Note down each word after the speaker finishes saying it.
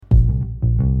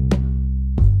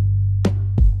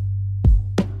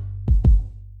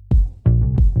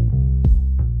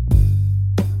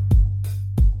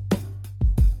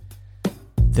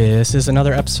This is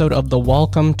another episode of the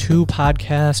Welcome To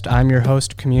podcast. I'm your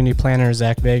host, community planner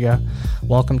Zach Vega.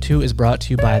 Welcome To is brought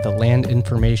to you by the Land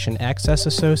Information Access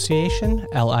Association,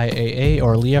 LIAA,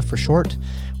 or LIA for short.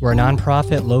 We're a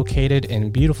nonprofit located in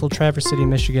beautiful Traverse City,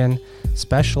 Michigan,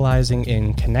 specializing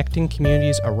in connecting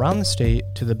communities around the state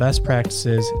to the best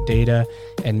practices, data,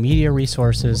 and media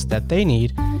resources that they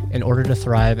need in order to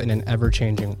thrive in an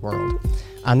ever-changing world.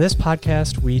 On this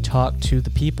podcast, we talk to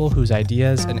the people whose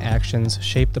ideas and actions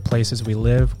shape the places we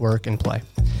live, work, and play.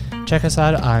 Check us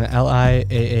out on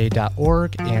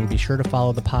liaa.org and be sure to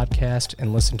follow the podcast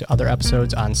and listen to other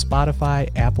episodes on Spotify,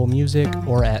 Apple Music,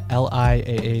 or at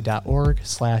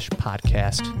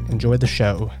liaa.org/podcast. Enjoy the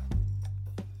show.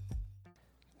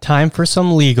 Time for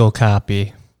some legal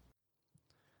copy.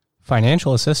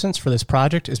 Financial assistance for this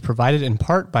project is provided in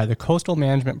part by the Coastal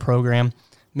Management Program,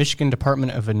 Michigan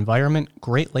Department of Environment,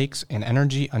 Great Lakes, and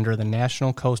Energy under the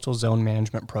National Coastal Zone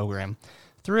Management Program,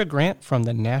 through a grant from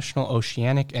the National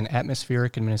Oceanic and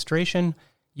Atmospheric Administration,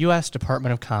 U.S.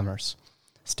 Department of Commerce.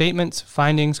 Statements,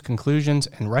 findings, conclusions,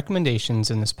 and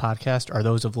recommendations in this podcast are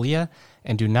those of LIA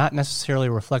and do not necessarily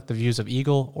reflect the views of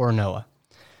Eagle or NOAA.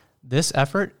 This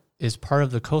effort is part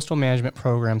of the Coastal Management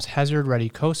Program's Hazard Ready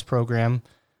Coast Program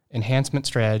enhancement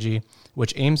strategy,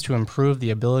 which aims to improve the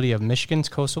ability of Michigan's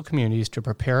coastal communities to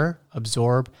prepare,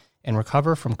 absorb, and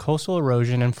recover from coastal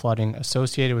erosion and flooding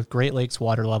associated with Great Lakes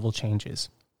water level changes.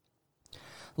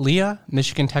 LIA,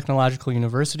 Michigan Technological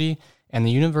University, and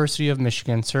the University of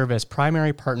Michigan serve as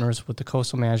primary partners with the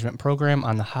Coastal Management Program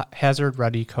on the Hazard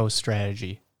Ready Coast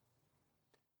strategy.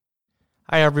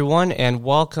 Hi, everyone, and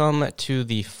welcome to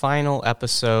the final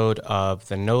episode of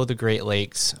the Know the Great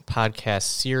Lakes podcast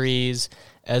series,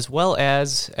 as well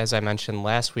as I mentioned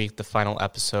last week, the final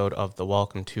episode of the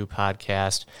Welcome To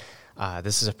podcast.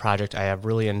 This is a project I have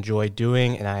really enjoyed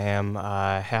doing, and I am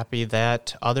happy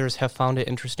that others have found it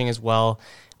interesting as well.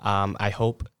 I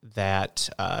hope that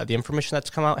the information that's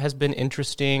come out has been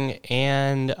interesting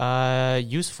and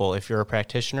useful if you're a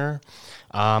practitioner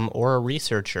or a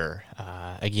researcher.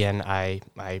 Again, I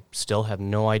still have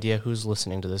no idea who's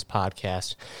listening to this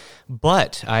podcast,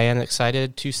 but I am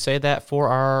excited to say that for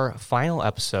our final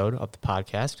episode of the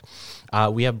podcast,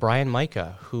 we have Brian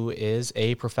Micah, who is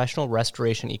a professional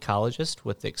restoration ecologist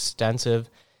with extensive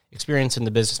experience in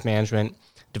the business management,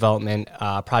 development,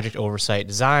 project oversight,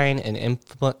 design, and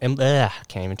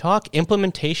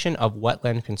implementation of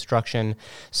wetland construction,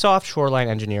 soft shoreline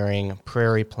engineering,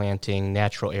 prairie planting,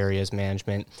 natural areas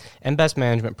management, and best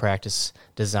management practice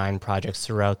design projects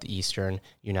throughout the eastern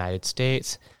United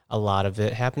States, a lot of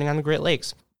it happening on the Great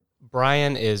Lakes.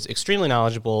 Brian is extremely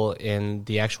knowledgeable in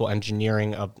the actual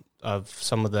engineering of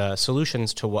some of the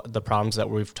solutions to the problems that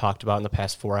we've talked about in the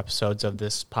past 4 episodes of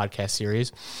this podcast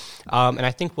series. And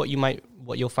I think what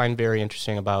you'll find very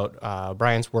interesting about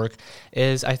Brian's work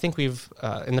is I think we've,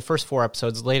 in the first 4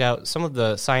 episodes, laid out some of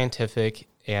the scientific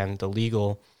and the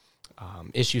legal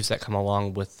issues that come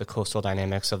along with the coastal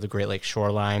dynamics of the Great Lakes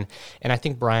shoreline. And I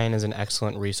think Brian is an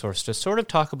excellent resource to sort of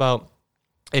talk about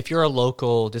if you're a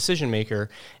local decision maker,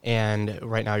 and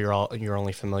right now you're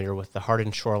only familiar with the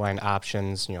hardened shoreline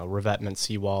options, revetment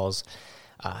seawalls,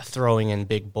 throwing in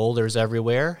big boulders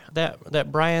everywhere,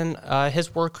 that Brian,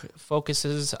 his work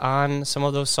focuses on some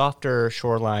of those softer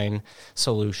shoreline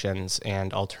solutions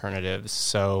and alternatives.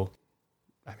 So,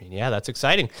 that's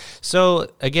exciting. So,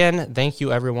 again, thank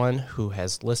you everyone who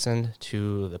has listened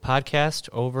to the podcast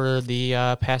over the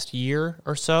past year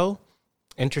or so.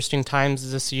 Interesting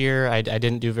times this year. I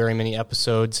didn't do very many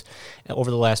episodes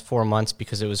over the last 4 months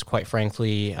because it was quite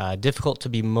frankly difficult to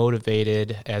be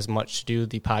motivated as much to do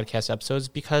the podcast episodes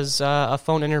because a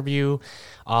phone interview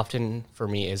often for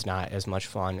me is not as much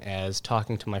fun as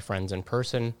talking to my friends in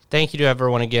person. Thank you to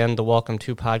everyone again, the Welcome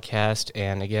To podcast.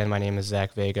 And again, my name is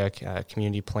Zach Vega,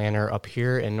 community planner up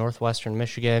here in northwestern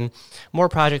Michigan. More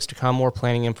projects to come, more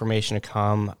planning information to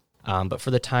come. But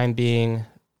for the time being,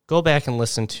 go back and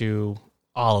listen to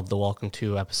all of the Welcome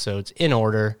To episodes in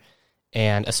order,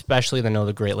 and especially the Know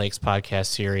the Great Lakes podcast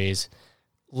series.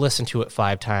 Listen to it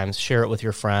 5 times, share it with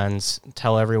your friends,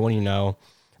 tell everyone you know,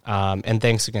 and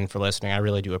thanks again for listening. I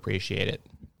really do appreciate it.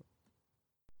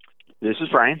 This is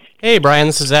Brian. Hey, Brian,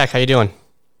 this is Zach. How you doing?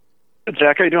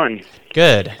 Zach, how you doing?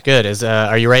 Good.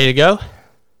 Are you ready to go?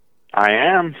 I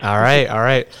am. All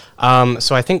right.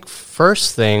 So I think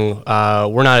first thing,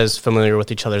 we're not as familiar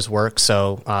with each other's work,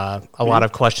 so a lot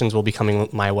of questions will be coming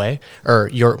my way, or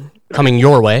coming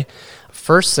your way.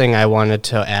 First thing I wanted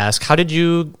to ask, how did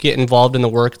you get involved in the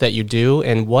work that you do,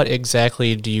 and what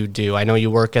exactly do you do? I know you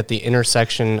work at the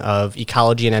intersection of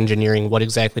ecology and engineering. What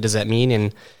exactly does that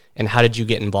mean, and how did you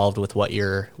get involved with what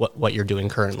you're doing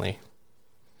currently?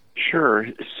 Sure.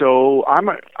 So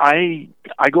I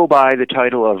go by the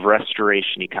title of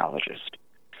restoration ecologist.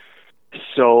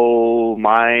 So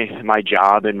my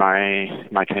job and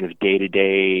my kind of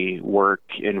day-to-day work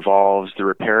involves the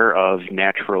repair of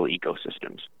natural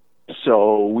ecosystems.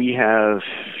 So we have,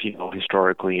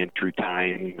 historically and through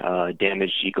time,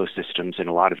 damaged ecosystems in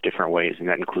a lot of different ways, and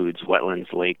that includes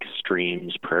wetlands, lakes,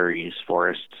 streams, prairies,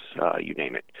 forests, you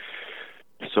name it.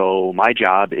 So my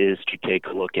job is to take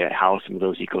a look at how some of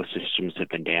those ecosystems have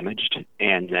been damaged,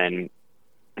 and then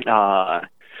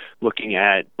looking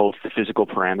at both the physical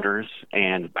parameters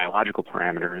and biological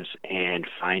parameters and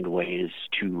find ways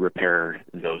to repair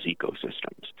those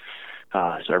ecosystems.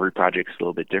 So every project's a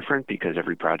little bit different because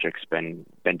every project's been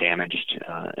damaged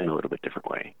in a little bit different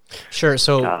way. Sure.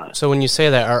 So when you say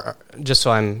that, just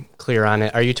so I'm clear on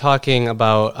it, are you talking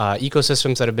about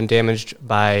ecosystems that have been damaged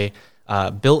by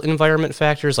built environment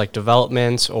factors like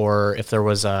developments, or if there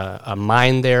was a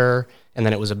mine there and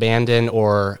then it was abandoned,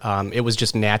 or it was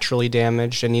just naturally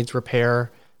damaged and needs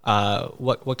repair?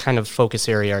 What kind of focus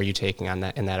area are you taking on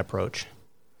that in that approach?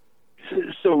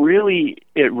 So really,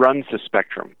 it runs the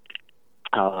spectrum.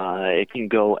 It can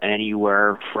go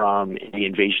anywhere from the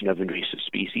invasion of invasive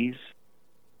species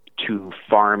to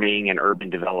farming and urban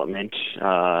development,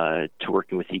 to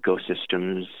working with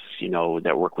ecosystems,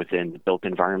 that work within the built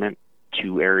environment,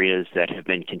 to areas that have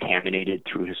been contaminated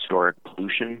through historic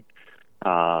pollution,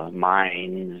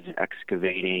 mines,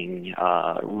 excavating.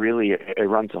 Really, it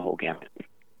runs the whole gamut.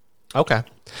 Okay.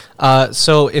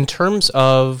 So in terms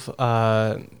of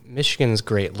Michigan's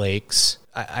Great Lakes,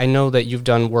 I know that you've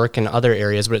done work in other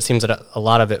areas, but it seems that a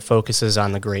lot of it focuses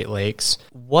on the Great Lakes.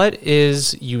 What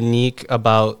is unique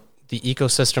about the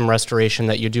ecosystem restoration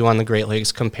that you do on the Great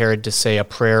Lakes compared to, say, a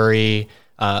prairie,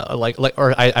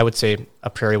 I would say a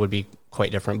prairie would be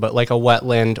quite different, but like a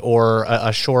wetland or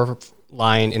a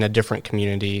shoreline in a different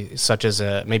community, such as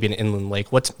maybe an inland lake?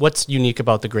 What's unique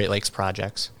about the Great Lakes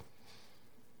projects?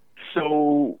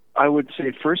 So I would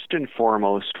say first and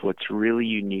foremost, what's really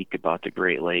unique about the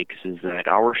Great Lakes is that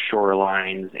our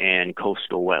shorelines and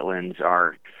coastal wetlands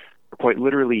are quite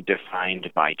literally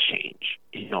defined by change.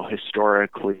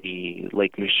 Historically,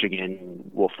 Lake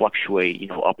Michigan will fluctuate,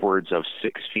 upwards of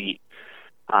 6 feet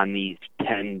on these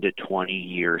 10 to 20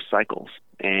 year cycles.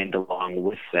 And along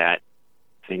with that,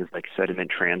 things like sediment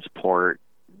transport,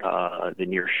 the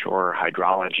nearshore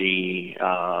hydrology,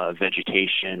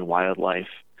 vegetation, wildlife,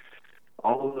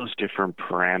 all of those different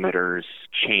parameters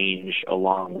change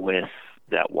along with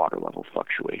that water level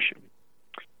fluctuation.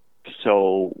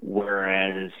 So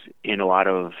whereas in a lot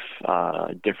of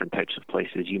different types of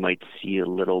places you might see a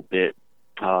little bit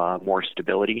more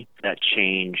stability, that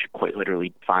change quite literally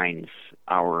defines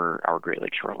our Great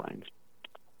Lakes shorelines.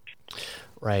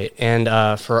 Right. And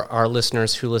for our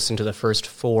listeners who listen to the first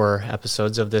 4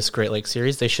 episodes of this Great Lakes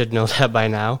series, they should know that by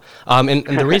now. And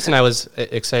the reason I was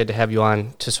excited to have you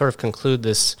on to sort of conclude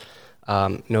this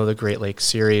Know the Great Lakes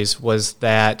series was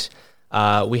that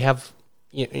we have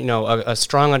a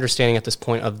strong understanding at this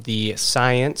point of the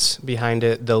science behind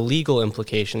it, the legal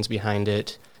implications behind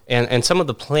it, and some of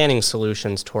the planning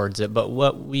solutions towards it. But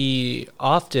what we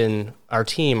often, our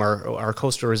team, our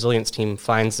coastal resilience team,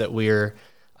 finds that we're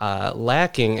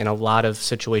lacking in a lot of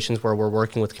situations where we're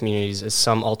working with communities is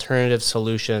some alternative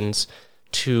solutions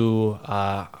to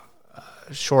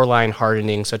shoreline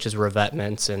hardening, such as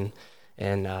revetments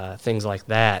and things like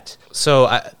that. So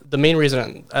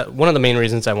one of the main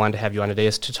reasons I wanted to have you on today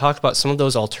is to talk about some of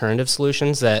those alternative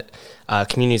solutions that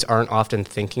communities aren't often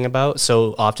thinking about.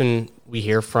 So often we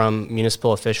hear from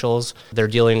municipal officials, they're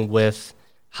dealing with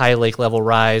high lake level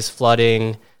rise,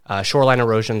 flooding, shoreline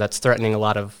erosion that's threatening a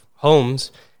lot of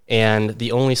homes, and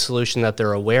the only solution that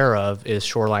they're aware of is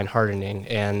shoreline hardening.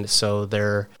 And so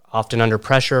they're often under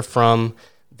pressure from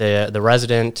the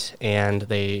resident, and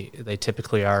they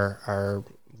typically are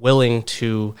willing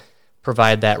to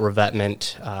provide that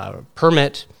revetment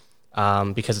permit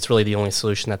because it's really the only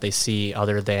solution that they see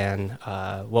other than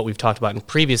what we've talked about in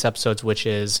previous episodes, which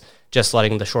is just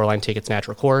letting the shoreline take its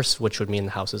natural course, which would mean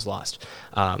the house is lost.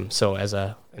 So as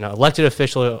an elected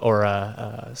official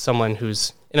or someone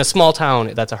who's in a small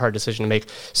town, that's a hard decision to make.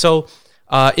 So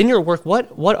in your work,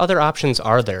 what other options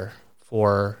are there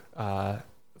for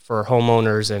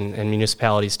homeowners and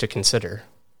municipalities to consider?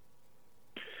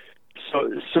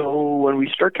 So when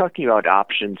we start talking about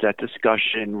options, that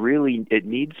discussion really, it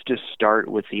needs to start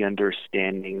with the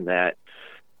understanding that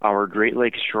our Great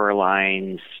Lakes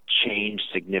shorelines change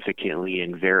significantly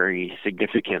and vary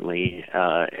significantly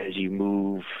as you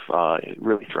move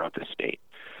really throughout the state.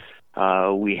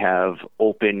 We have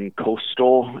open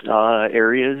coastal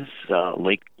areas,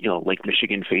 Lake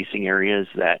Michigan facing areas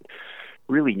that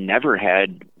really never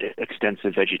had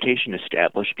extensive vegetation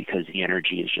established because the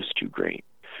energy is just too great.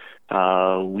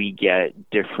 We get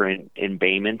different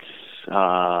embayments,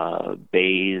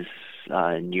 bays,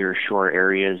 near shore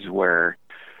areas where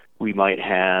we might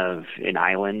have an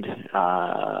island,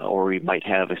 or we might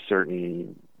have a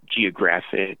certain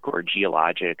geographic or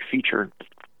geologic feature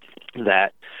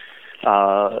that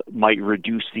might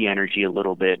reduce the energy a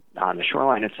little bit on the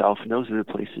shoreline itself, and those are the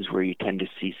places where you tend to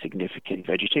see significant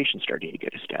vegetation starting to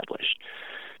get established.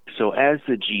 So as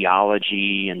the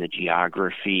geology and the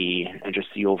geography and just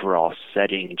the overall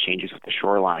setting changes with the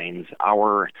shorelines,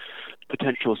 our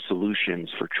potential solutions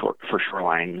for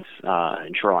shorelines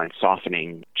and shoreline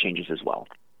softening changes as well.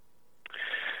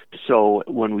 So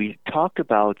when we talk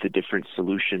about the different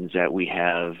solutions that we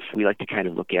have, we like to kind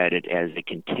of look at it as a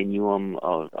continuum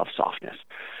of softness.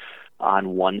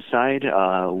 On one side,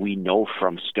 we know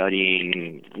from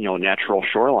studying, natural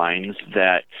shorelines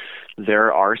that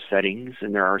there are settings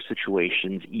and there are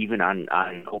situations, even on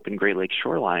open Great Lakes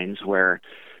shorelines, where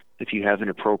if you have an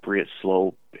appropriate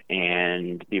slope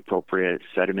and the appropriate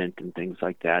sediment and things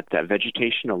like that, that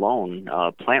vegetation alone,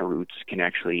 plant roots can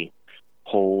actually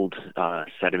hold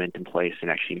sediment in place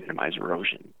and actually minimize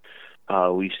erosion.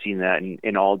 We've seen that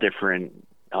in all different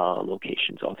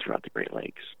locations all throughout the Great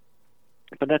Lakes.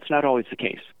 But that's not always the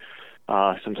case.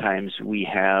 Sometimes we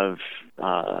have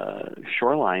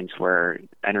shorelines where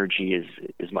energy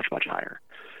is much, much higher.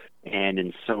 And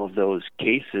in some of those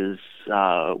cases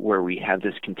where we have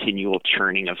this continual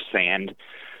churning of sand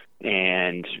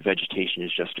and vegetation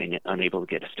is just unable to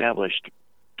get established,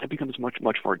 it becomes much,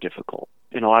 much more difficult.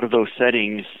 In a lot of those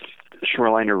settings,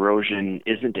 shoreline erosion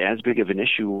isn't as big of an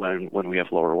issue when we have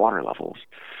lower water levels,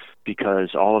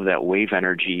 because all of that wave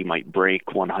energy might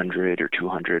break 100 or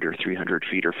 200 or 300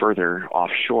 feet or further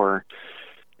offshore,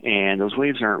 and those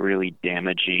waves aren't really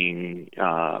damaging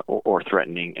or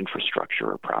threatening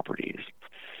infrastructure or properties.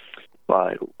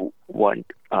 But when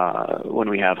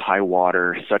we have high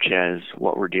water, such as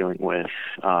what we're dealing with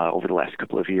over the last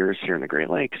couple of years here in the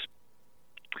Great Lakes,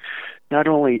 not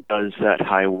only does that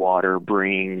high water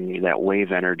bring that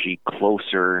wave energy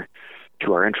closer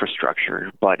to our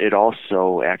infrastructure, but it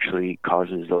also actually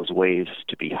causes those waves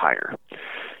to be higher.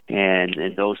 And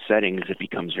in those settings, it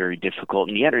becomes very difficult,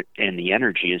 and the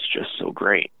energy is just so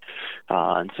great.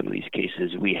 In some of these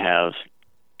cases, we have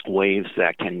waves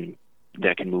that can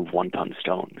move 1-ton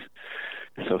stones,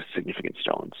 so significant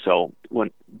stones. So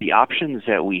when the options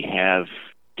that we have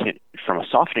from a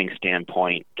softening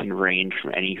standpoint can range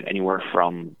from anywhere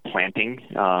from planting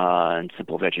and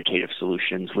simple vegetative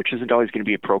solutions, which isn't always going to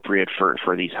be appropriate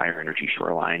for these higher energy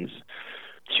shorelines,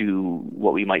 to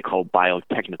what we might call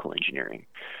biotechnical engineering.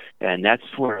 And that's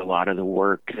where a lot of the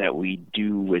work that we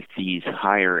do with these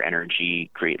higher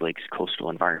energy Great Lakes coastal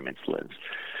environments lives,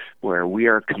 where we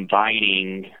are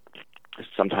combining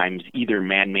sometimes either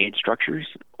man-made structures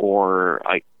or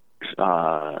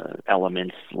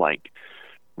elements like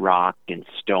rock and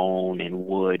stone and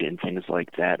wood and things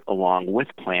like that, along with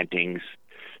plantings,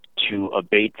 to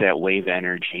abate that wave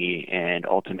energy and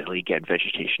ultimately get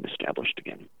vegetation established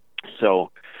again.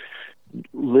 So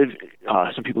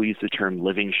some people use the term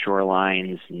living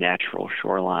shorelines, natural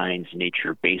shorelines,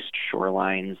 nature-based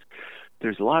shorelines.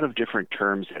 There's a lot of different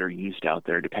terms that are used out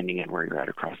there depending on where you're at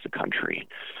across the country.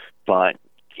 But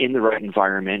in the right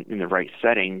environment, in the right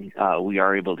setting, we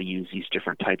are able to use these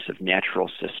different types of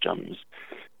natural systems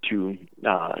to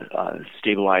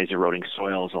stabilize eroding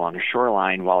soils along a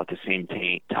shoreline, while at the same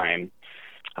time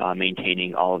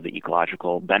maintaining all of the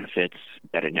ecological benefits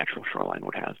that a natural shoreline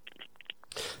would have.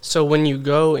 So when you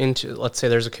go into, let's say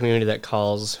there's a community that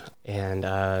calls and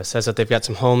says that they've got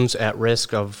some homes at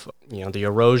risk of, the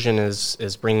erosion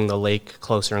is bringing the lake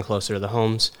closer and closer to the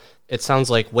homes. It sounds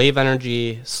like wave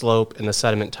energy, slope, and the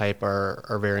sediment type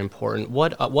are very important.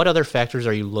 What other factors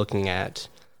are you looking at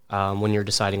when you're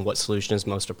deciding what solution is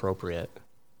most appropriate?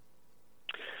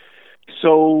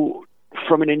 So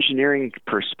from an engineering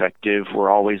perspective, we're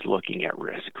always looking at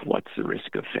risk. What's the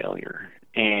risk of failure?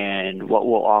 And what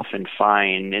we'll often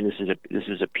find, and this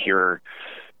is a pure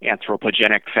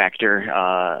anthropogenic factor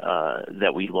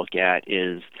that we look at,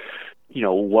 is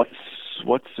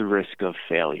what's the risk of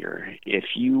failure? If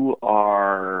you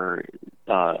are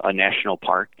a national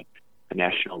park, a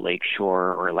national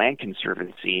lakeshore, or a land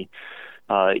conservancy,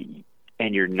 and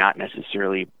you're not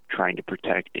necessarily trying to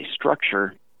protect a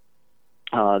structure,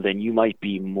 then you might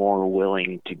be more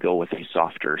willing to go with a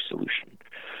softer solution.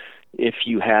 If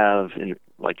you have, in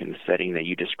the setting that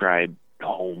you described,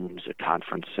 homes, a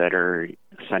conference center,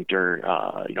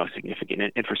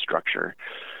 significant infrastructure,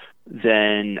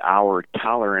 then our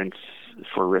tolerance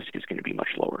for risk is going to be much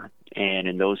lower. And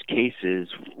in those cases,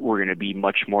 we're going to be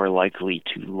much more likely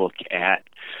to look at,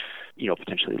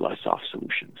 potentially less soft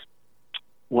solutions.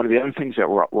 One of the other things that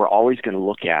we're always going to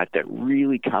look at that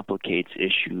really complicates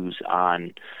issues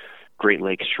on Great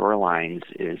Lakes shorelines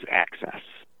is access.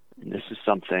 And this is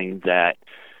something that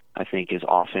I think is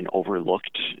often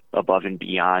overlooked above and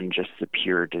beyond just the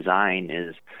pure design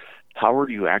is how are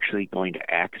you actually going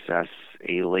to access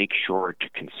a lakeshore to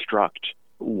construct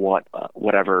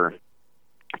whatever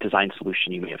design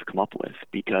solution you may have come up with?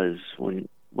 Because when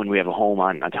we have a home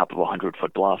on top of a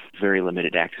 100-foot bluff, very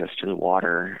limited access to the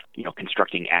water,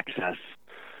 constructing access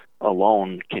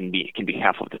alone can be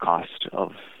half of the cost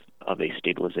of a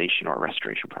stabilization or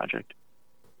restoration project.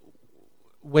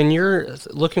 When you're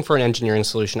looking for an engineering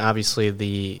solution, obviously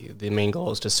the main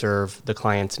goal is to serve the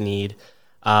client's need.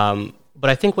 But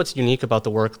I think what's unique about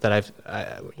the work that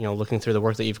looking through the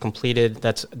work that you've completed,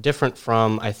 that's different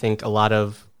from, I think, a lot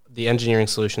of the engineering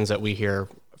solutions that we hear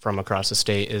from across the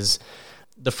state is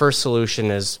the first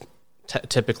solution is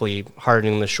typically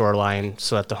hardening the shoreline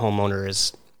so that the homeowner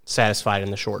is satisfied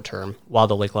in the short term while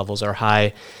the lake levels are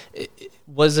high.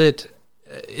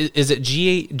 Is it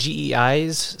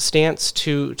GEI's stance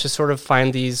to sort of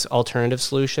find these alternative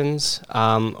solutions,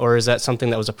 or is that something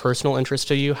that was a personal interest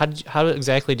to you? How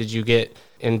exactly did you get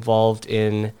involved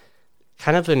in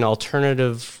kind of an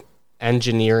alternative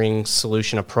engineering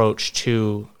solution approach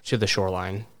to the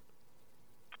shoreline?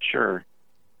 Sure.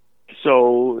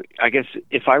 So I guess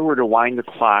if I were to wind the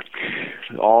clock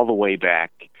all the way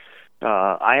back,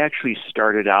 I actually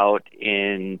started out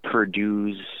in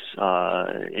Purdue's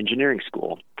engineering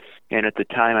school. And at the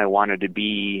time, I wanted to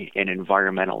be an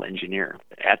environmental engineer.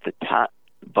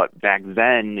 But back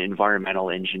then, environmental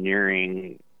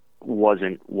engineering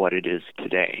wasn't what it is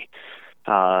today.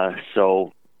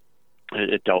 So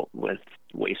it dealt with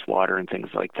wastewater and things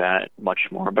like that much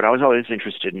more. But I was always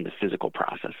interested in the physical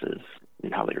processes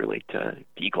and how they relate to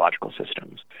the ecological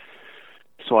systems.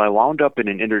 So I wound up in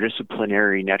an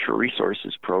interdisciplinary natural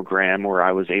resources program where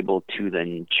I was able to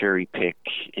then cherry pick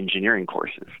engineering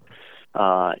courses.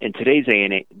 In today's day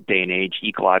and age,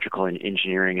 ecological and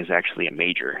engineering is actually a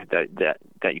major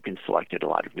that you can select at a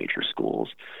lot of major schools.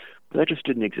 But that just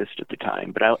didn't exist at the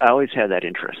time. But I always had that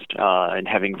interest, and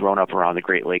having grown up around the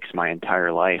Great Lakes my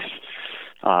entire life,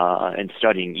 and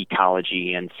studying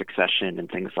ecology and succession and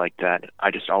things like that,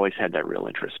 I just always had that real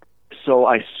interest. So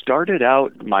I started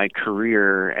out my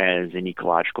career as an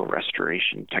ecological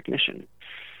restoration technician,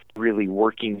 really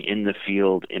working in the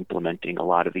field, implementing a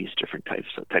lot of these different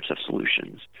types of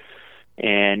solutions.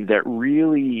 And that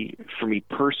really, for me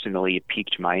personally, it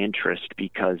piqued my interest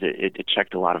because it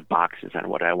checked a lot of boxes on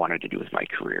what I wanted to do with my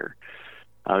career.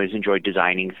 I always enjoyed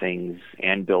designing things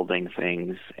and building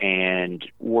things and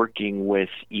working with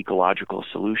ecological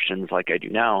solutions like I do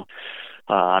now.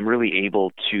 I'm really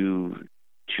able to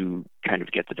kind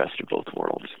of get the best of both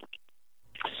worlds.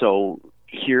 So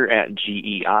here at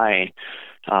GEI,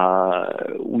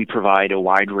 we provide a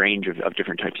wide range of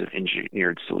different types of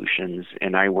engineered solutions,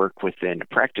 and I work within a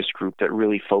practice group that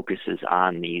really focuses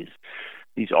on these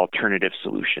alternative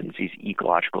solutions, these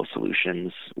ecological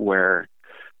solutions, where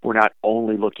we're not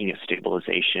only looking at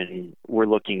stabilization, we're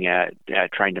looking at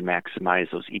trying to maximize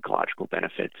those ecological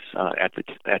benefits at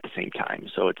the same time.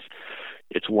 So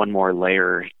it's one more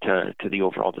layer to the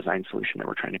overall design solution that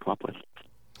we're trying to come up with.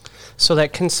 So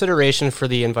that consideration for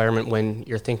the environment when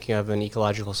you're thinking of an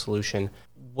ecological solution,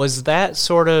 was that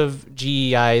sort of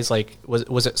GEI's,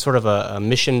 was it sort of a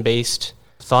mission-based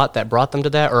thought that brought them to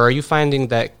that? Or are you finding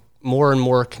that more and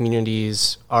more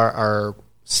communities are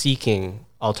seeking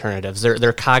alternatives?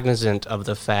 They're cognizant of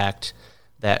the fact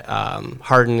that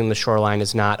hardening the shoreline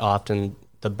is not often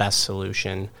the best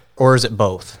solution, or is it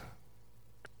both?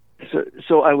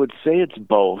 So I would say it's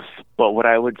both, but what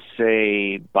I would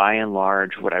say, by and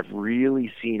large, what I've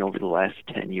really seen over the last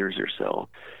 10 years or so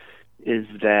is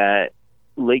that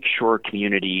lakeshore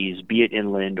communities, be it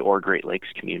inland or Great Lakes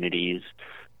communities,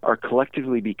 are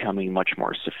collectively becoming much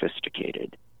more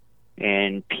sophisticated.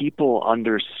 And people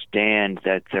understand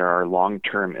that there are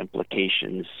long-term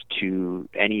implications to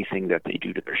anything that they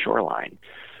do to their shoreline.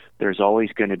 There's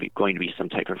always going to be some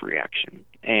type of reaction.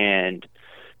 And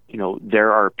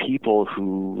there are people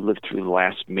who lived through the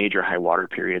last major high water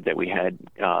period that we had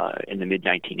in the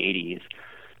mid-1980s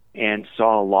and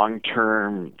saw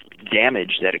long-term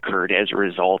damage that occurred as a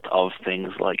result of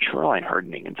things like shoreline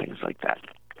hardening and things like that.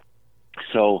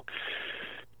 So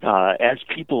as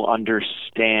people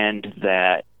understand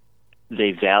that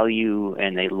they value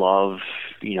and they love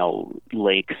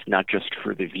lakes, not just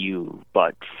for the view,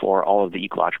 but for all of the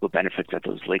ecological benefits that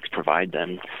those lakes provide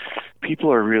them.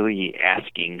 People are really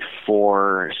asking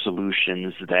for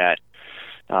solutions that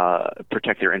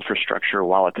protect their infrastructure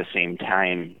while at the same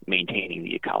time maintaining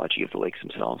the ecology of the lakes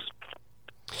themselves.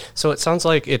 So it sounds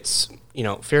like it's,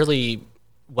 fairly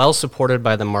well supported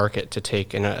by the market to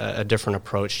take a different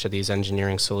approach to these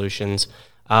engineering solutions.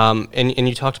 And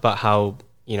you talked about how,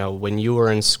 when you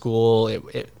were in school,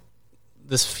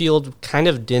 this field kind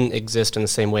of didn't exist in the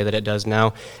same way that it does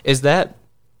now. Is that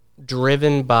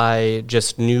driven by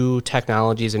just new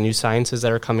technologies and new sciences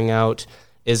that are coming out?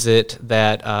 Is it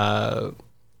that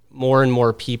more and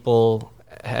more people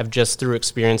have just through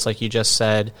experience, like you just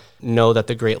said, know that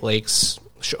the Great Lakes,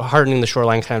 hardening the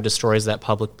shoreline kind of destroys that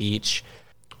public beach?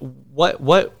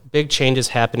 What big changes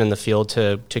happen in the field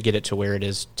to get it to where it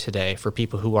is today for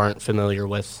people who aren't familiar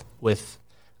with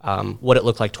what it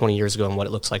looked like 20 years ago and what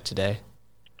it looks like today?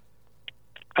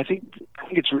 I think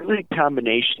it's really a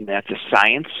combination that the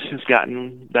science has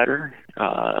gotten better.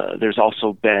 There's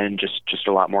also been just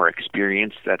a lot more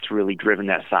experience that's really driven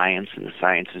that science, and the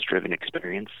science has driven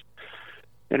experience.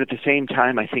 And at the same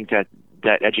time, I think that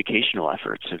educational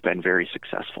efforts have been very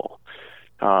successful.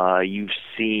 You've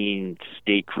seen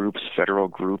state groups, federal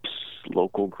groups,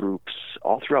 local groups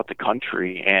all throughout the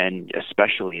country, and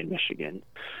especially in Michigan.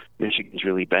 Michigan's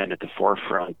really been at the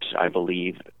forefront, I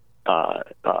believe, of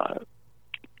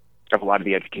a lot of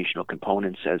the educational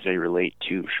components as they relate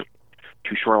to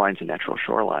shorelines and natural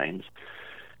shorelines.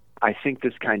 I think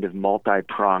this kind of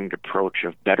multi-pronged approach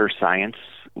of better science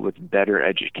with better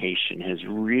education has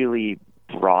really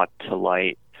brought to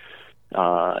light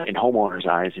in homeowners'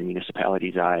 eyes and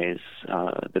municipalities' eyes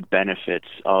the benefits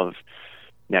of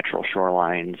natural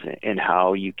shorelines and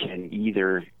how you can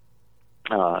either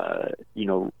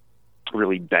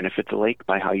really benefit the lake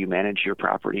by how you manage your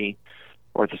property,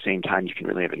 or at the same time you can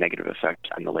really have a negative effect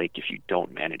on the lake if you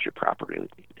don't manage your property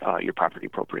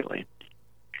appropriately.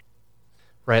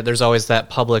 Right. There's always that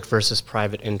public versus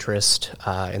private interest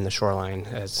in the shoreline,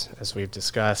 as we've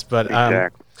discussed. But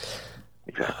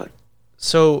exactly.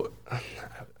 So, I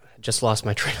just lost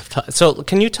my train of thought. So,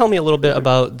 can you tell me a little bit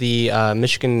about the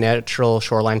Michigan Natural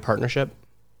Shoreline Partnership?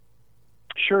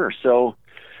 Sure. So,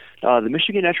 the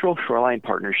Michigan Natural Shoreline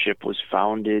Partnership was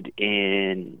founded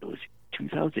in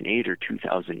 2008 or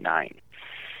 2009.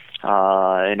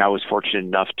 And I was fortunate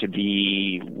enough to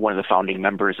be one of the founding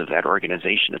members of that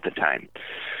organization at the time.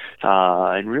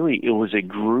 And really, it was a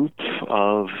group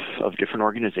of different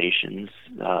organizations,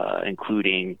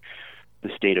 including the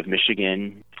state of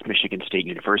Michigan, Michigan State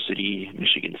University,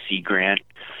 Michigan Sea Grant,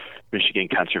 Michigan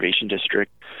Conservation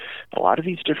District. A lot of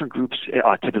these different groups,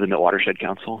 tip of the Mitt Watershed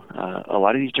Council, a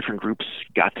lot of these different groups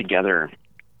got together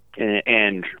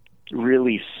and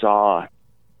really saw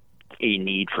a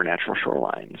need for natural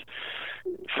shorelines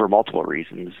for multiple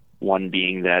reasons. One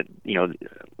being that,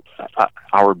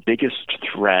 our biggest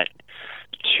threat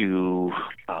to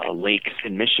lakes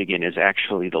in Michigan is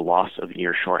actually the loss of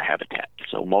nearshore habitat.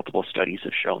 So multiple studies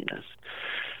have shown this.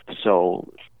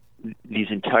 So these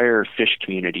entire fish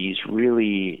communities,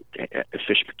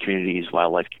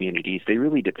 wildlife communities, they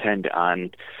really depend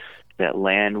on that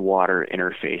land-water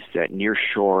interface, that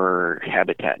nearshore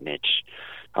habitat niche,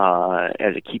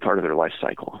 as a key part of their life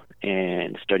cycle.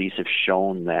 And studies have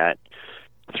shown that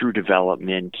through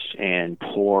development and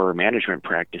poor management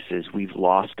practices, we've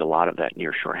lost a lot of that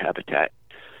nearshore habitat.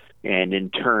 And in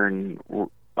turn,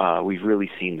 we've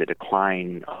really seen the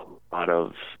decline of a lot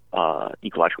of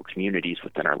ecological communities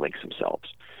within our lakes themselves.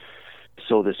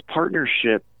 So this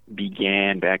partnership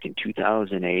began back in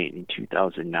 2008 and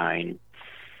 2009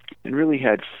 and really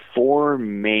had four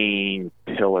main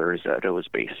pillars that it was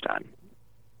based on.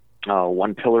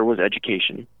 One pillar was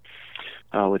education,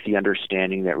 with the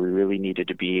understanding that we really needed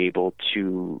to be able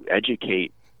to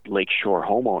educate lakeshore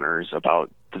homeowners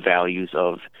about the values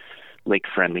of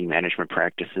lake-friendly management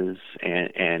practices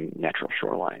and natural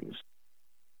shorelines.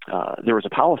 There was a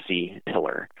policy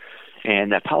pillar,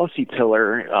 and that policy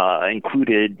pillar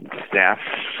included staff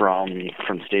from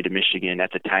the state of Michigan,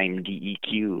 at the time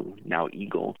DEQ, now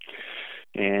Eagle,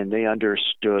 and they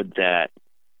understood that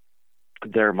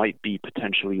there might be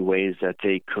potentially ways that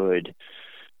they could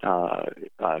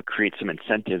create some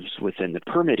incentives within the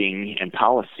permitting and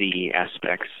policy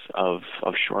aspects of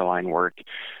shoreline work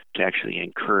to actually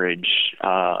encourage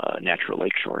natural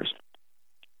lake shores.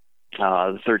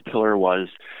 The third pillar was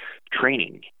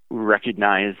training. We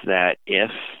recognize that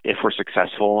if we're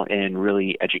successful in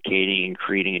really educating and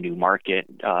creating a new market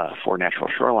for natural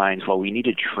shorelines, well, we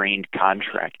needed trained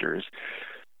contractors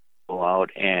to go out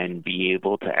and be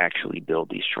able to actually build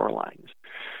these shorelines.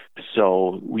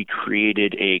 So we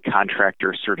created a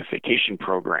contractor certification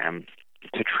program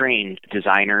to train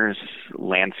designers,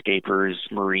 landscapers,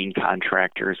 marine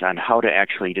contractors on how to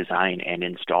actually design and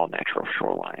install natural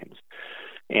shorelines.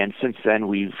 And since then,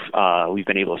 we've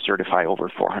been able to certify over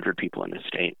 400 people in the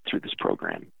state through this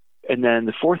program. And then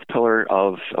the fourth pillar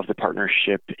of the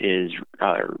partnership is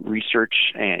research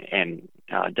and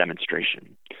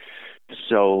demonstration.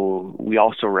 So we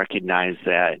also recognize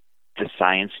that the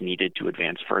science needed to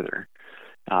advance further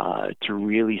to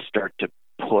really start to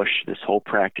push this whole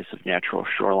practice of natural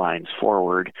shorelines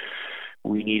forward.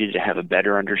 We needed to have a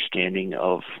better understanding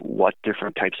of what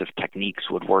different types of techniques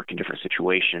would work in different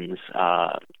situations,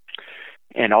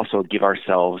 and also give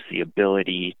ourselves the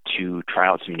ability to try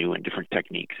out some new and different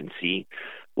techniques and see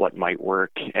what might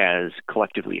work as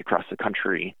collectively across the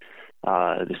country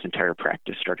this entire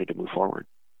practice started to move forward.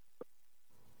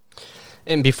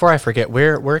 And before I forget,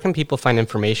 where can people find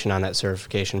information on that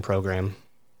certification program?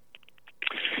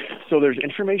 So there's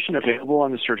information available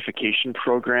on the certification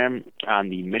program on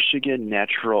the Michigan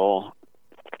Natural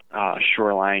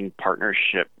Shoreline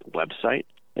Partnership website.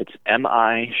 It's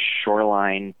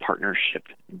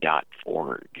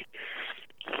mishorelinepartnership.org.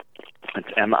 It's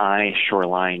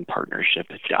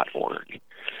mishorelinepartnership.org.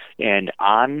 And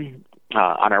on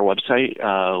our website,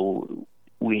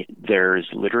 there's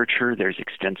literature, there's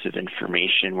extensive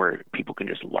information where people can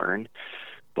just learn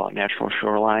about natural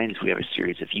shorelines. We have a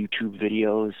series of YouTube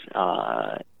videos,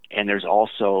 and there's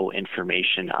also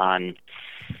information on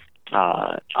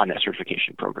that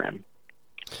certification program.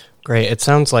 Great. It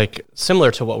sounds like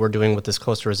similar to what we're doing with this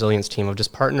coastal resilience team of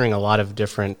just partnering a lot of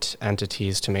different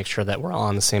entities to make sure that we're all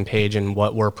on the same page in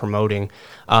what we're promoting.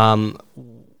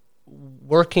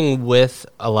 Working with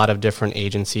a lot of different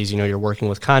agencies, you're working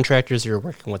with contractors, you're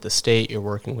working with the state, you're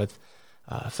working with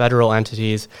federal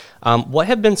entities. What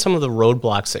have been some of the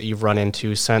roadblocks that you've run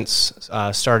into since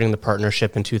starting the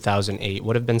partnership in 2008?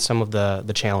 What have been some of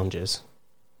the challenges?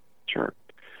 Sure.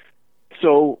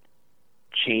 So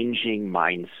changing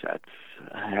mindsets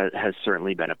has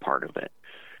certainly been a part of it.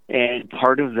 And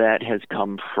part of that has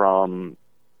come from,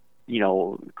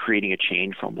 creating a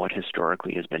change from what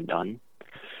historically has been done.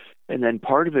 And then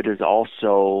part of it is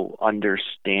also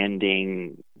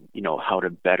understanding, how to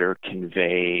better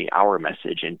convey our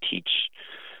message and teach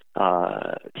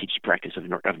practice of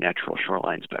natural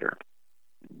shorelines better.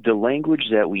 The language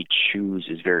that we choose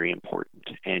is very important,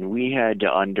 and we had to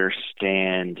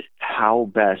understand how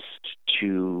best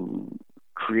to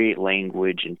create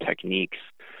language and techniques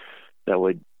that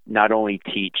would not only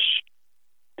teach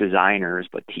designers,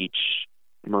 but teach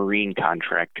marine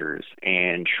contractors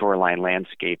and shoreline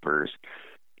landscapers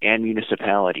and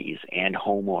municipalities and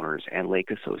homeowners and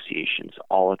lake associations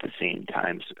all at the same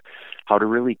time, so how to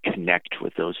really connect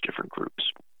with those different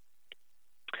groups.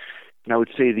 And I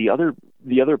would say the other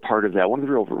part of that, one of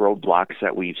the real roadblocks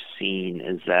that we've seen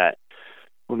is that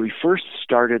when we first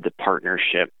started the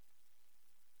partnership,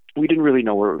 we didn't really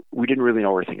know where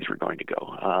things were going to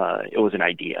go. It was an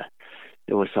idea.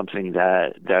 It was something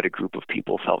that a group of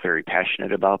people felt very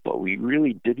passionate about, but we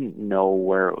really didn't know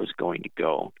where it was going to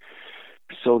go.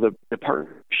 So the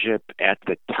partnership at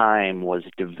the time was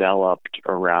developed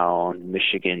around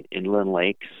Michigan inland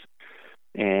lakes,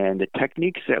 and the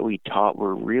techniques that we taught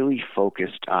were really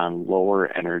focused on lower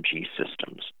energy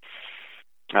systems.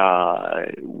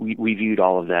 We viewed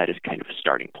all of that as kind of a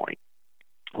starting point.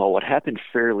 Well, what happened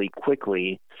fairly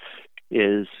quickly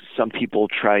is some people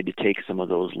tried to take some of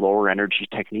those lower energy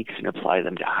techniques and apply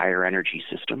them to higher energy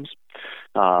systems.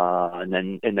 And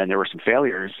then there were some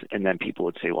failures, and then people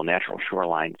would say, well, natural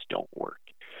shorelines don't work.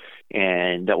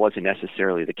 And that wasn't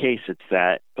necessarily the case. It's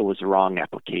that it was the wrong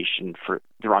application for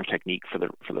the wrong technique for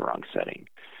the wrong setting.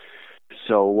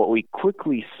 So what we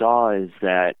quickly saw is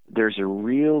that there's a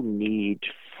real need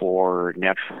for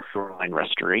natural shoreline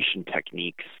restoration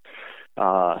techniques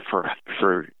for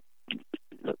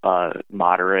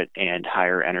moderate and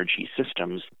higher energy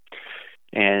systems,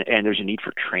 and there's a need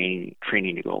for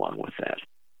training to go along with that.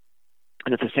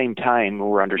 And at the same time,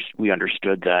 we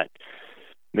understood that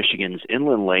Michigan's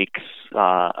inland lakes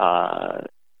were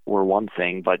one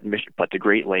thing, but the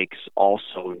Great Lakes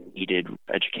also needed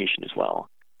education as well.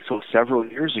 So several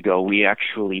years ago, we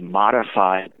actually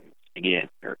modified the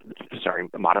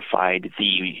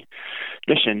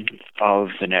mission of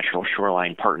the Natural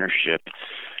Shoreline Partnership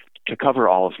to cover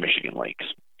all of Michigan lakes.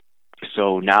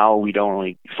 So now we don't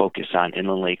only focus on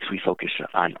inland lakes, we focus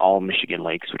on all Michigan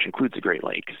lakes, which includes the Great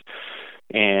Lakes.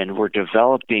 And we're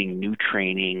developing new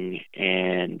training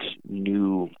and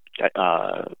new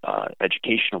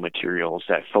educational materials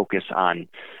that focus on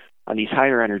these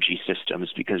higher energy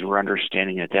systems, because we're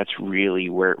understanding that that's really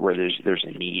where there's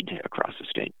a need across the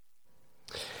state.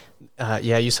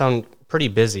 Yeah, you sound pretty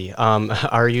busy.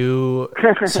 Are you?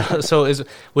 So is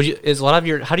a lot of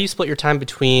your? How do you split your time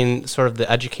between sort of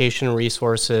the education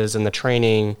resources and the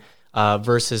training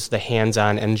versus the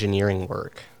hands-on engineering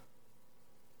work?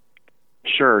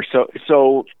 Sure.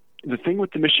 So the thing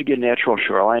with the Michigan Natural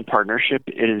Shoreline Partnership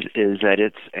is that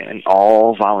it's an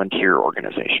all volunteer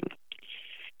organization.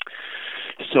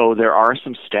 So there are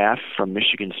some staff from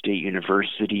Michigan State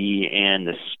University and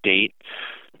the state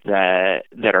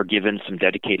that are given some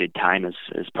dedicated time as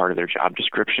part of their job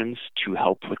descriptions to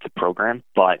help with the program,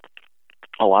 but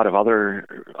a lot of other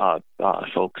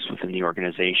folks within the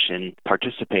organization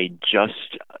participate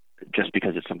just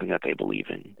because it's something that they believe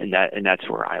in, and that's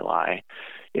where I lie.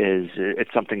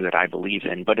 It's something that I believe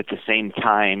in, but at the same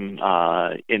time,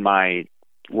 in my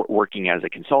working as a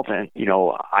consultant,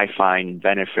 I find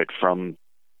benefit from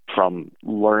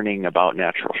learning about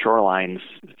natural shorelines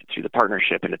through the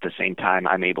partnership, and at the same time,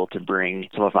 I'm able to bring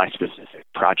some of my specific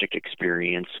project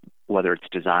experience, whether it's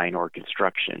design or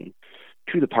construction,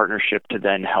 to the partnership to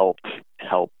then help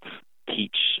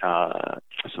teach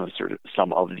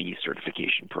some of the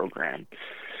certification program.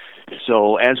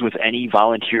 So, as with any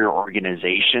volunteer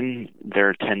organization,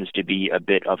 there tends to be a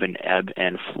bit of an ebb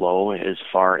and flow as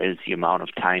far as the amount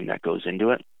of time that goes into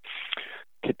it.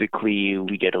 Typically,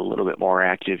 we get a little bit more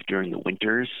active during the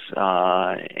winters,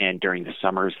 and during the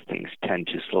summers, things tend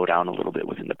to slow down a little bit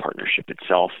within the partnership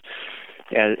itself,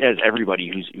 as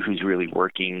everybody who's really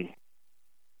working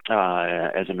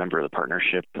as a member of the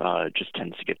partnership just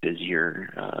tends to get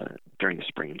busier during the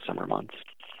spring and summer months.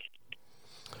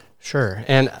 Sure.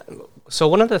 And so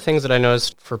one of the things that I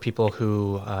noticed for people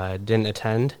who didn't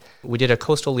attend, we did a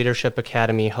Coastal Leadership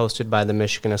Academy hosted by the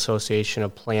Michigan Association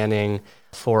of Planning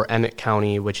for Emmett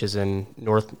County, which is in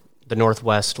the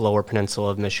northwest lower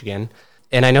peninsula of Michigan.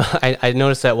 And I know I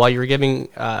noticed that while you were giving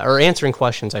or answering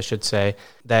questions, I should say,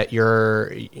 that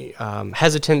you're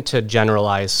hesitant to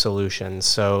generalize solutions.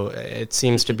 So it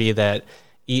seems to be that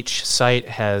each site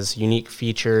has unique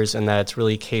features and that it's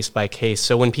really case by case.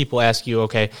 So when people ask you,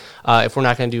 okay, if we're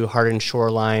not going to do hardened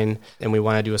shoreline and we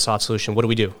want to do a soft solution, what do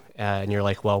we do? And you're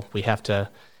like, well, we have to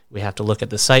look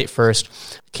at the site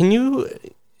first. Can you,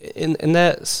 in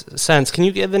that sense, can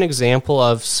you give an example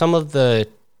of some of the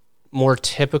more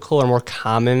typical or more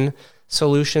common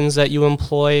solutions that you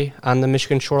employ on the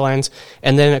Michigan shorelines,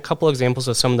 and then a couple examples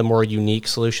of some of the more unique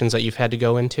solutions that you've had to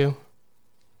go into?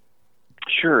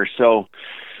 Sure. So,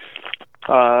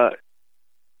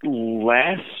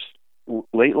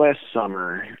 late last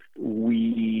summer,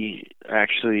 we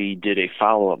actually did a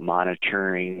follow-up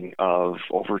monitoring of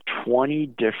over 20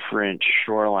 different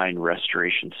shoreline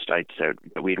restoration sites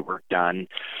that we'd worked on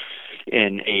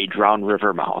in a drowned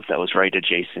river mouth that was right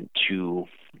adjacent to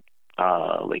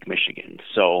Lake Michigan.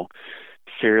 So,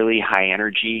 fairly high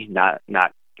energy, not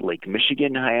Lake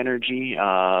Michigan high energy,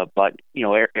 but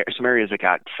some areas that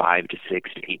got 5 to 6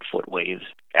 to 8 foot waves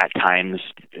at times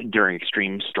during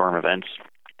extreme storm events,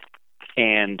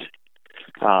 and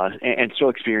still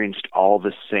experienced all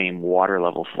the same water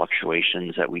level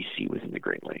fluctuations that we see within the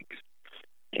Great Lakes.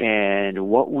 And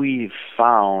what we've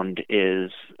found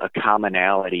is a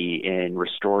commonality in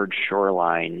restored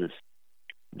shorelines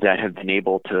that have been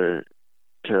able to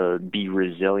be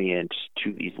resilient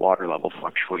to these water level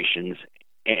fluctuations.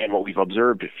 And what we've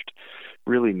observed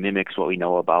really mimics what we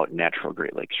know about natural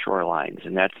Great Lakes shorelines,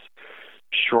 and that's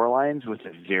shorelines with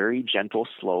a very gentle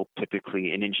slope.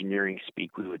 Typically, in engineering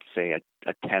speak, we would say a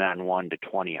 10-on-1 to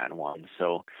 20-on-1.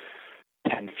 So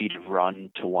 10 feet of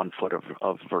run to 1 foot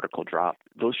of vertical drop.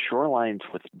 Those shorelines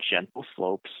with gentle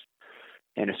slopes,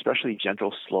 and especially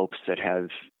gentle slopes that have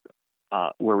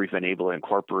where we've been able to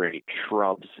incorporate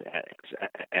shrubs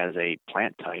as a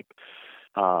plant type,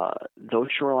 those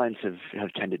shorelines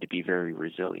have tended to be very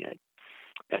resilient.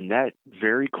 And that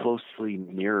very closely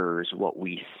mirrors what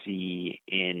we see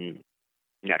in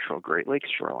natural Great Lakes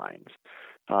shorelines,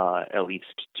 at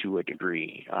least to a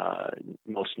degree.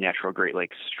 Most natural Great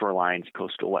Lakes shorelines,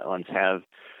 coastal wetlands, have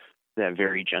that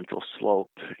very gentle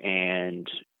slope, and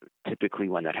typically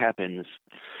when that happens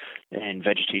and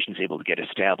vegetation is able to get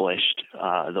established,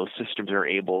 those systems are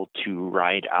able to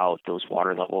ride out those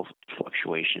water level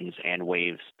fluctuations and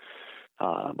waves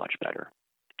much better.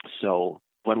 So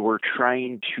when we're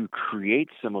trying to create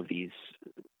some of these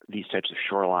types of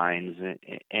shorelines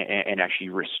and actually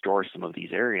restore some of these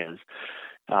areas,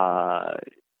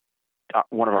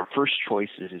 one of our first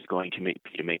choices is going to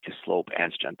make the slope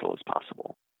as gentle as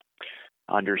possible.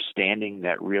 Understanding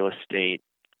that real estate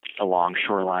along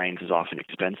shorelines is often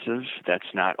expensive, that's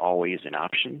not always an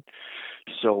option.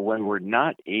 So when we're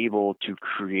not able to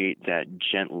create that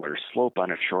gentler slope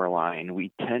on a shoreline,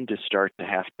 we tend to start to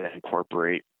have to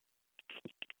incorporate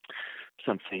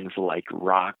some things like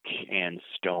rock and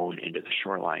stone into the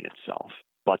shoreline itself.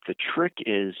 But the trick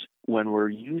is when we're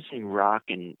using rock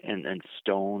and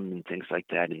stone and things like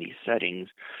that in these settings,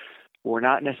 we're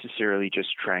not necessarily just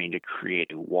trying to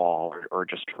create a wall or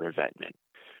just a revetment.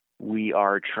 We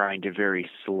are trying to very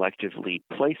selectively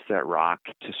place that rock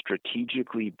to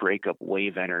strategically break up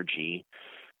wave energy,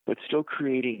 but still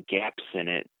creating gaps in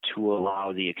it to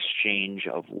allow the exchange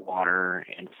of water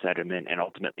and sediment and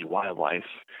ultimately wildlife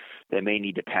that may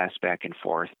need to pass back and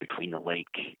forth between the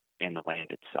lake and the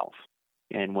land itself.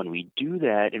 And when we do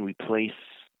that and we place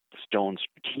stone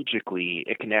strategically,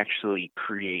 it can actually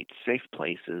create safe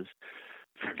places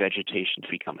for vegetation to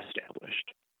become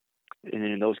established. And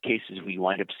in those cases, we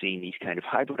wind up seeing these kind of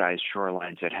hybridized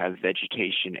shorelines that have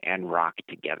vegetation and rock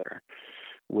together,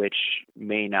 which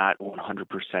may not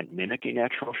 100% mimic a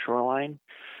natural shoreline.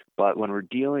 But when we're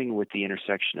dealing with the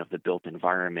intersection of the built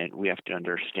environment, we have to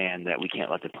understand that we can't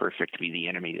let the perfect be the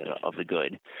enemy of the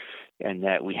good, and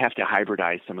that we have to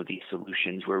hybridize some of these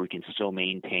solutions where we can still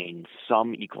maintain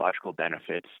some ecological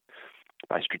benefits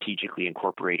by strategically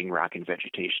incorporating rock and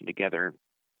vegetation together,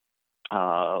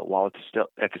 while it's still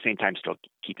at the same time still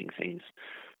keeping things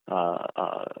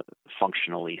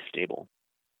functionally stable.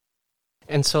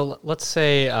 And so let's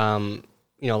say,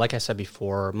 like I said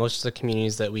before, most of the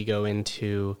communities that we go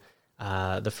into,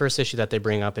 the first issue that they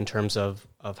bring up in terms of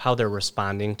how they're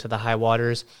responding to the high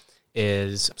waters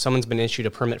is someone's been issued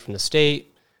a permit from the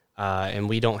state, and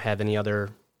we don't have any other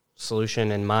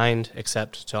solution in mind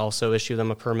except to also issue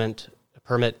them a permit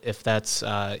if that's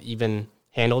even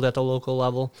handled at the local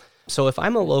level. So if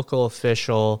I'm a local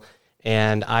official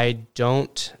and I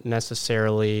don't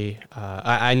necessarily,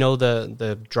 I know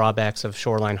the drawbacks of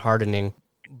shoreline hardening,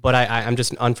 but I'm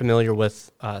just unfamiliar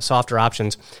with softer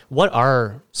options. What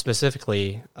are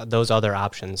specifically those other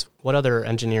options? What other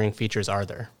engineering features are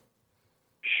there?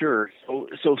 Sure.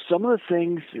 So some of the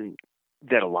things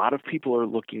that a lot of people are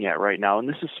looking at right now, and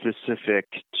this is specific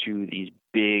to these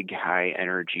big,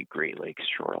 high-energy Great Lakes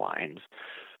shorelines,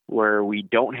 where we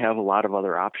don't have a lot of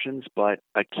other options, but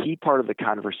a key part of the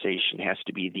conversation has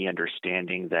to be the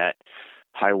understanding that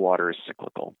high water is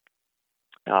cyclical.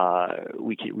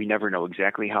 We never know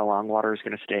exactly how long water is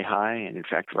going to stay high, and in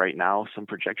fact, right now, some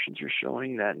projections are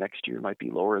showing that next year might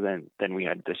be lower than we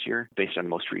had this year, based on the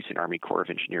most recent Army Corps of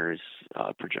Engineers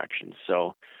projections.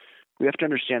 So we have to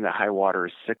understand that high water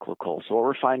is cyclical. So what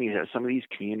we're finding is that some of these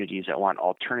communities that want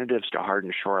alternatives to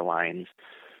hardened shorelines,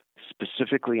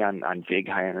 specifically on big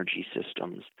high energy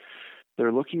systems,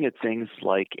 they're looking at things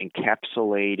like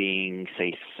encapsulating,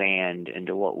 say, sand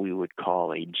into what we would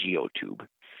call a geotube.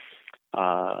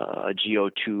 A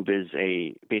geotube is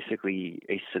basically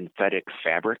a synthetic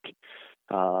fabric,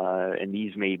 and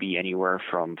these may be anywhere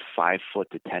from 5 foot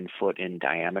to 10 foot in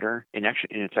diameter, and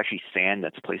it's actually sand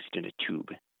that's placed in a tube.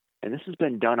 And this has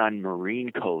been done on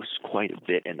marine coasts quite a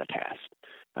bit in the past.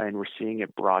 And we're seeing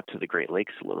it brought to the Great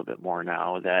Lakes a little bit more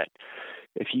now, that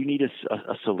if you need a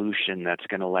solution that's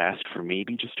going to last for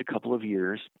maybe just a couple of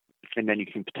years, and then you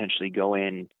can potentially go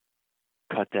in,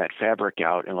 cut that fabric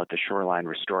out, and let the shoreline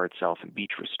restore itself and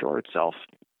beach restore itself,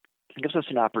 it gives us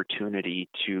an opportunity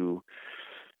to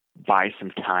buy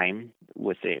some time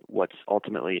with what's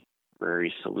ultimately a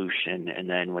temporary solution, and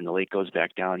then when the lake goes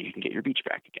back down, you can get your beach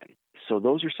back again. So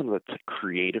those are some of the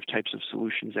creative types of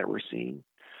solutions that we're seeing.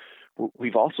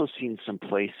 We've also seen some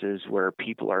places where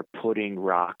people are putting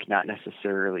rock not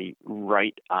necessarily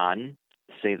right on,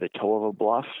 say, the toe of a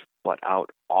bluff, but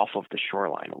out off of the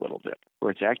shoreline a little bit,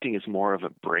 where it's acting as more of a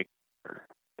breakwater.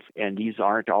 And these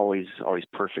aren't always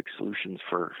perfect solutions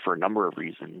for a number of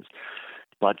reasons.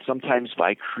 But sometimes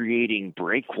by creating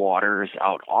breakwaters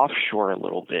out offshore a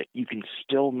little bit, you can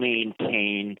still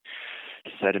maintain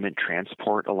sediment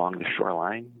transport along the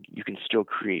shoreline. You can still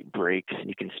create breaks, and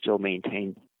you can still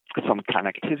maintain some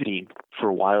connectivity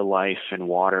for wildlife and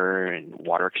water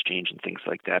exchange and things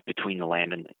like that between the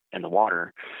land and the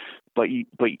water. But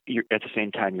you're, at the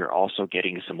same time, you're also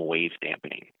getting some wave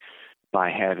dampening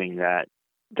by having that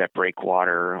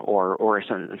breakwater, or in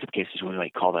some cases we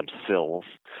might call them sills,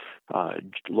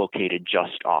 located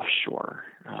just offshore.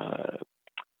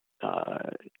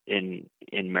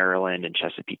 In Maryland and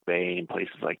Chesapeake Bay and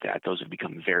places like that, those have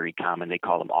become very common. They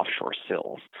call them offshore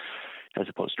sills as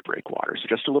opposed to breakwaters.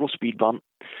 So just a little speed bump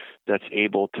that's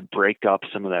able to break up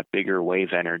some of that bigger wave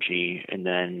energy and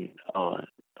then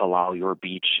allow your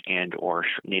beach and or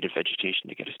native vegetation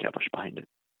to get established behind it.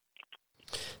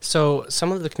 So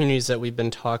some of the communities that we've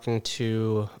been talking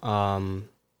to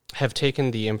have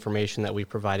taken the information that we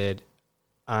provided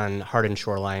on hardened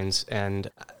shorelines, and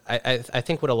I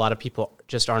think what a lot of people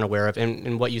just aren't aware of,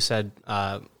 and what you said,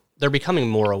 they're becoming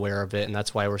more aware of it, and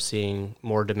that's why we're seeing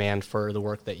more demand for the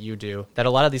work that you do. That a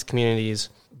lot of these communities,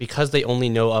 because they only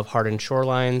know of hardened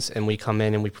shorelines, and we come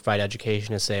in and we provide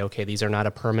education to say, okay, these are not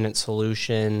a permanent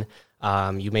solution.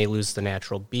 You may lose the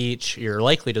natural beach. You're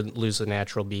likely to lose the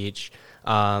natural beach.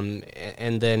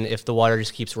 And then if the water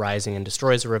just keeps rising and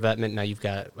destroys the revetment, now you've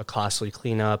got a costly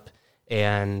cleanup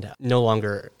and no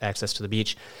longer access to the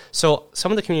beach. So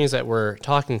some of the communities that we're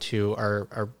talking to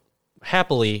are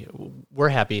we're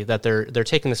happy that they're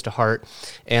taking this to heart,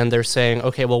 and they're saying,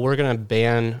 okay, well, we're going to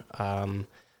ban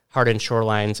hardened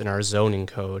shorelines in our zoning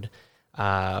code,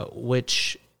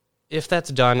 which, if that's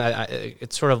done,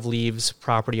 it sort of leaves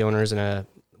property owners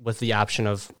with the option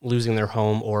of losing their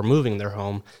home or moving their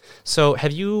home. So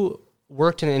have you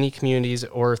worked in any communities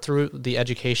or through the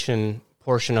education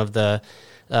portion of the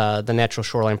Natural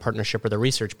Shoreline Partnership or the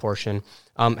research portion,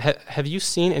 have you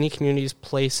seen any communities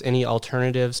place any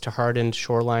alternatives to hardened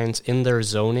shorelines in their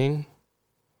zoning?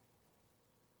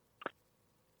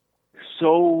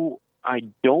 So I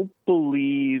don't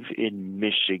believe in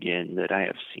Michigan that I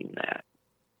have seen that.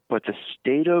 But the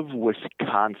state of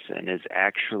Wisconsin is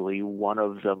actually one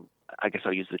of the, I guess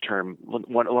I'll use the term,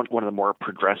 one of the more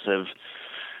progressive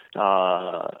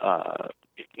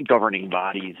governing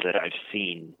bodies that I've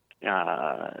seen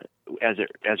as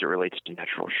it relates to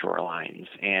natural shorelines.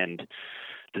 And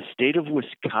the state of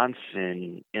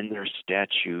Wisconsin, in their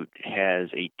statute, has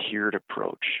a tiered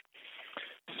approach.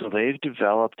 So they've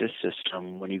developed a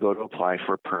system when you go to apply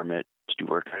for a permit to do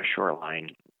work on a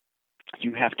shoreline.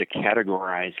 You have to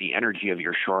categorize the energy of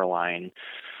your shoreline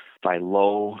by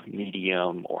low,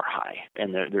 medium, or high.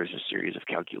 And there's a series of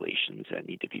calculations that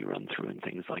need to be run through and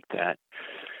things like that.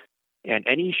 And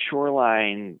any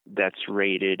shoreline that's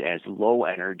rated as low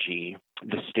energy,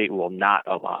 the state will not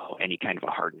allow any kind of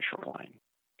a hardened shoreline.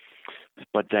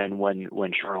 But then when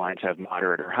shorelines have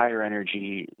moderate or higher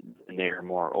energy, they are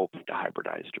more open to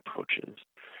hybridized approaches.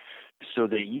 So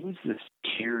they use this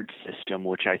tiered system,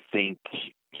 which I think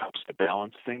helps to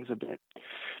balance things a bit.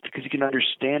 Because you can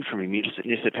understand from a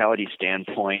municipality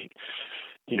standpoint,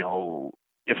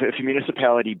 if a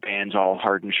municipality bans all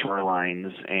hardened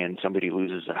shorelines and somebody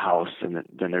loses a house,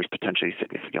 then there's potentially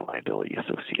significant liability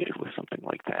associated with something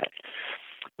like that.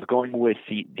 But going with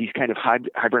these kind of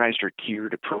hybridized or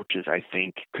tiered approaches, I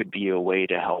think, could be a way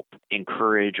to help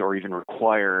encourage or even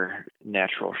require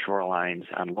natural shorelines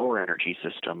on lower energy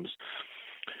systems,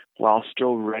 while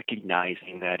still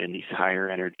recognizing that in these higher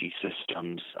energy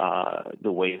systems,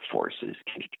 the wave forces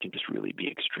can just really be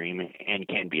extreme and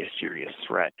can be a serious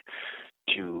threat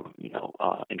to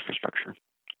infrastructure.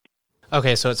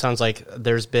 Okay, so it sounds like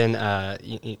there's been a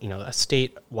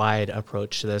statewide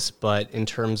approach to this, but in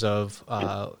terms of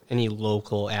any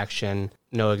local action,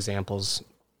 no examples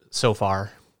so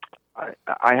far.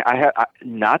 I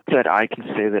not that I can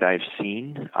say that I've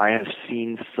seen. I have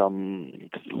seen some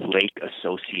lake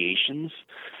associations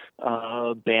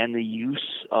ban the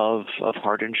use of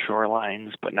hardened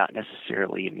shorelines, but not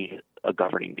necessarily a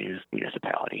governing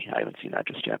municipality. I haven't seen that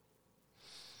just yet.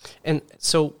 And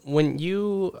so when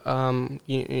you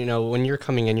when you're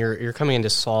coming in, you're coming in to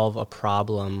solve a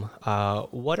problem.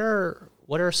 What are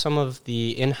some of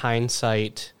the, in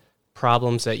hindsight,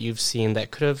 problems that you've seen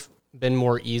that could have been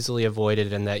more easily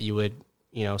avoided, and that you would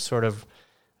again,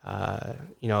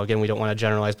 we don't want to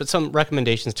generalize, but some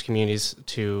recommendations to communities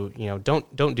to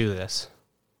don't do this?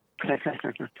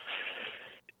 The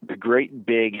great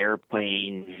big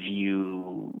airplane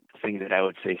view thing that I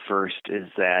would say first is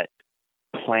that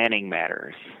planning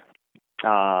matters,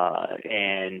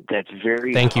 and that's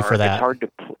very. Thank you for that. It's hard to.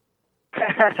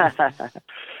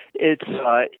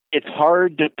 It's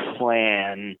hard to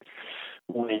plan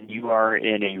when you are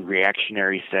in a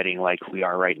reactionary setting like we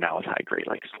are right now with high Great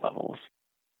Lakes levels.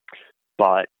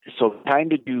 But so the time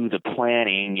to do the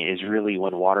planning is really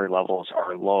when water levels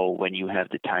are low, when you have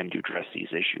the time to address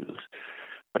these issues.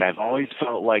 But I've always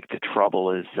felt like the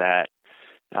trouble is that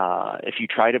if you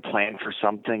try to plan for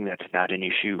something that's not an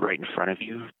issue right in front of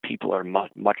you, people are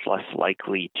much less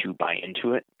likely to buy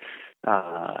into it.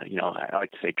 I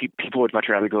like to say people would much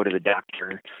rather go to the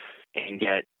doctor and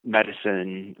get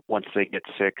medicine once they get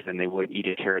sick than they would eat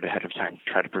a carrot ahead of time to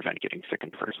try to prevent getting sick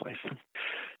in the first place.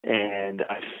 And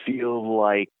I feel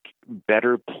like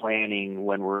better planning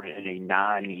when we're in a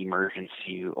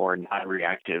non-emergency or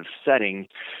non-reactive setting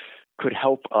could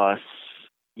help us,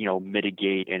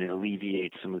 mitigate and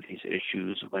alleviate some of these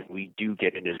issues when we do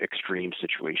get into extreme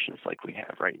situations like we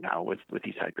have right now with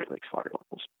these high Great Lakes water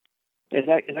levels. And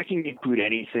that can include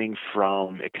anything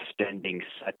from extending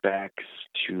setbacks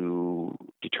to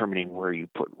determining where you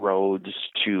put roads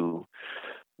to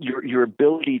your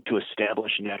ability to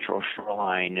establish a natural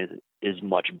shoreline is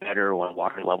much better when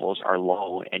water levels are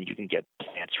low and you can get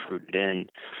plants rooted in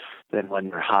than when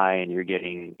they're high and you're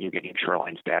getting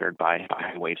shorelines battered by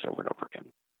high waves over and over again.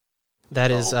 That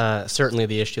is certainly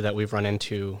the issue that we've run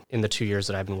into in the 2 years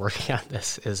that I've been working on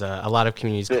this. Is a lot of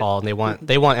communities call and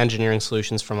they want engineering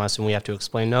solutions from us, and we have to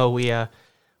explain, no,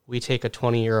 we take a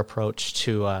 20-year approach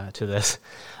to this.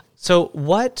 So,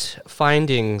 what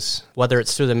findings, whether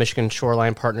it's through the Michigan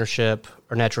Shoreline Partnership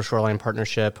or Natural Shoreline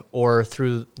Partnership, or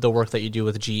through the work that you do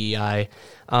with GEI,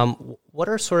 what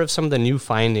are sort of some of the new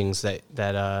findings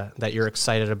that you're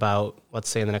excited about? Let's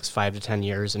say in the next 5 to 10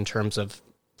 years, in terms of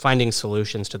finding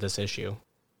solutions to this issue?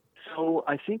 So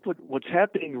I think what's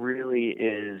happening really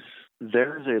is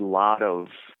there's a lot of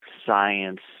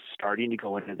science starting to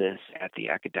go into this at the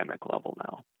academic level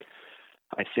now.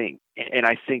 I think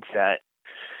that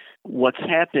what's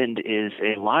happened is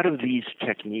a lot of these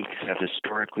techniques have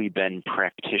historically been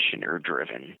practitioner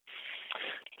driven.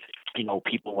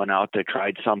 People went out, they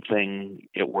tried something,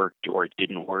 it worked or it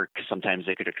didn't work. Sometimes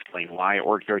they could explain why it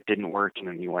worked or it didn't work, and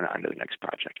then you went on to the next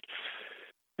project.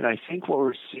 And I think what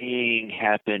we're seeing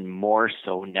happen more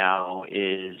so now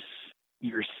is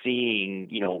you're seeing,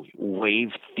 wave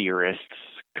theorists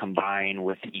combine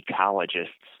with ecologists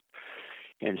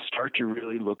and start to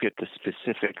really look at the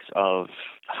specifics of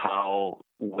how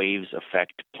waves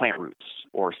affect plant roots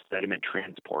or sediment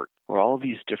transport or all of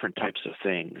these different types of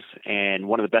things. And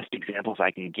one of the best examples I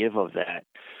can give of that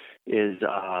is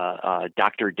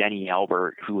Dr. Denny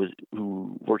Albert, who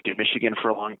worked in Michigan for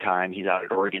a long time. He's out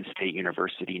at Oregon State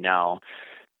University now.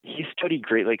 He studied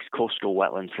Great Lakes coastal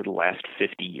wetlands for the last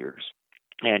 50 years.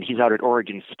 And he's out at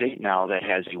Oregon State now that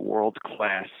has a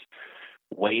world-class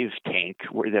wave tank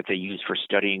that they use for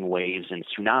studying waves and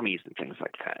tsunamis and things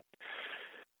like that.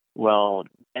 Well,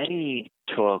 Denny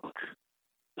took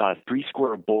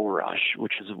three-square bulrush,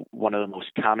 which is one of the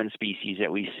most common species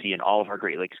that we see in all of our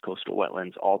Great Lakes coastal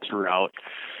wetlands all throughout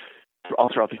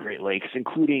the Great Lakes,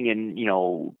 including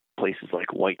in places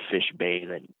like Whitefish Bay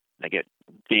that get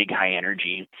big high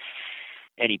energy.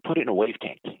 And he put it in a wave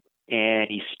tank, and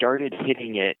he started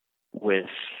hitting it with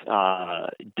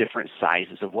different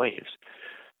sizes of waves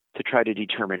to try to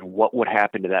determine what would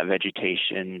happen to that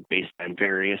vegetation based on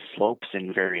various slopes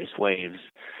and various waves,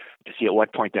 to see at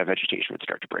what point that vegetation would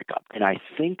start to break up. And I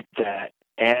think that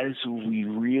as we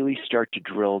really start to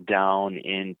drill down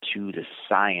into the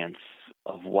science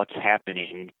of what's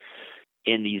happening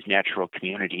in these natural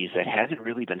communities that hasn't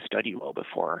really been studied well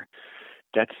before,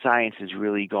 that science is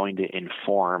really going to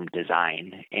inform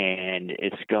design, and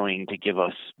it's going to give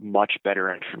us much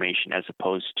better information as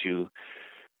opposed to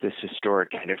this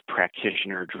historic kind of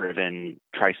practitioner-driven,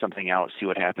 try something out, see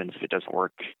what happens. If it doesn't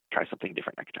work, try something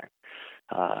different next time.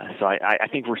 So I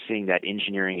think we're seeing that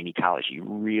engineering and ecology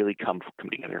really come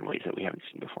together in ways that we haven't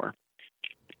seen before.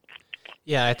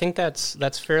 Yeah, I think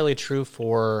that's fairly true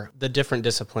for the different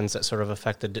disciplines that sort of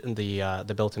affect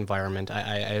the built environment.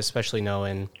 I especially know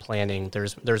in planning,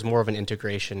 there's more of an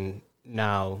integration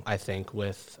now, I think,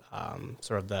 with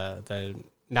sort of the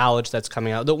knowledge that's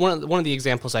coming out. One of the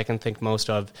examples I can think most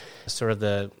of, sort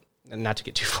of not to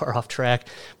get too far off track,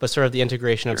 but sort of the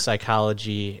integration of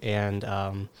psychology and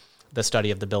the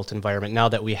study of the built environment. Now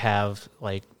that we have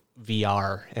like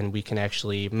VR and we can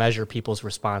actually measure people's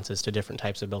responses to different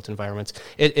types of built environments,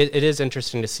 it is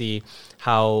interesting to see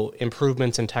how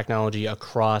improvements in technology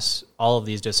across all of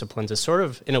these disciplines is sort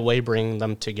of, in a way, bringing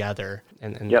them together.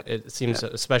 And yep. It seems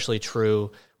especially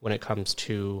true when it comes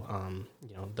to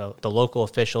the local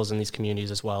officials in these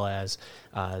communities, as well as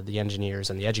the engineers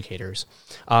and the educators.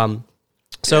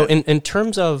 So in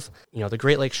terms of the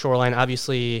Great Lakes shoreline,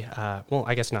 obviously,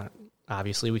 I guess not.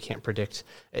 Obviously, we can't predict.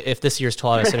 If this year's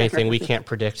taught us anything, we can't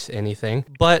predict anything.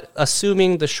 But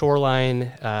assuming the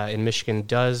shoreline in Michigan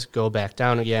does go back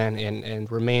down again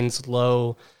and remains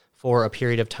low for a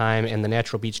period of time, and the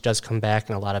natural beach does come back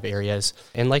in a lot of areas,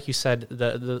 and like you said,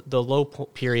 the low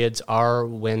periods are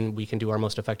when we can do our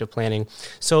most effective planning.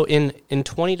 So in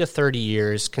 20 to 30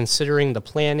 years, considering the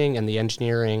planning and the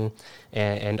engineering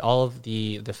and all of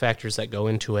the factors that go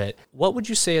into it, what would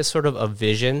you say is sort of a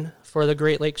vision for the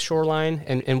Great Lakes shoreline,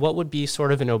 and what would be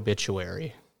sort of an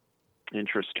obituary?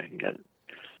 Interesting.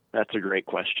 That's a great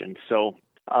question. So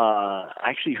I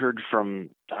actually heard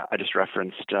from, I just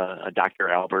referenced Dr.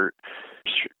 Albert,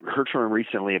 heard from him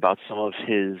recently about some of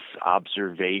his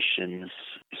observations.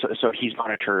 So he's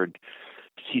monitored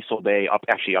Cecil Bay up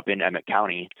in Emmett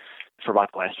County for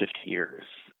about the last 50 years.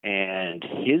 And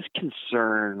his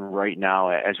concern right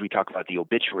now, as we talk about the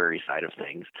obituary side of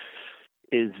things,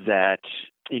 is that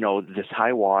this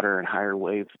high water and higher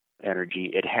wave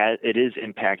energy, it is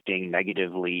impacting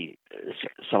negatively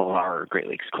some of our Great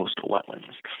Lakes coastal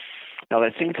wetlands. Now,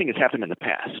 that same thing has happened in the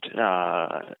past.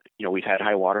 We've had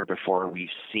high water before. We've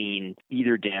seen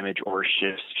either damage or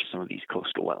shifts to some of these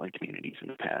coastal wetland communities in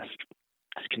the past.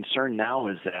 The concern now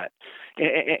is that,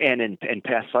 and in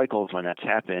past cycles when that's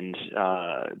happened,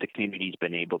 the community's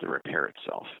been able to repair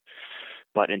itself.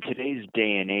 But in today's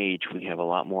day and age, we have a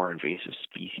lot more invasive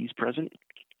species present.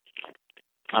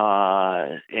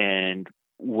 And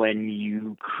when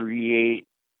you create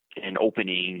an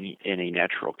opening in a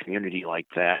natural community like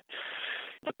that,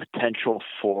 the potential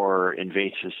for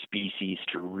invasive species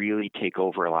to really take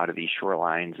over a lot of these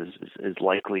shorelines is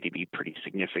likely to be pretty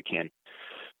significant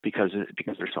because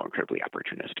they're so incredibly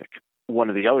opportunistic. One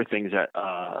of the other things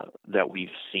that we've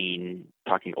seen,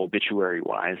 talking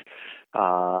obituary-wise,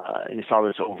 and you saw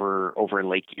this over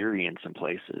Lake Erie in some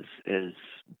places, is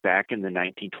back in the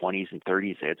 1920s and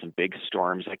 30s, they had some big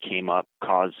storms that came up,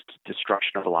 caused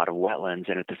destruction of a lot of wetlands,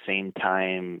 and at the same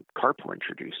time, carp were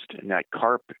introduced. And that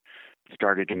carp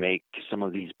started to make some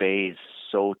of these bays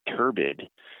so turbid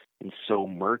and so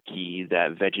murky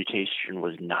that vegetation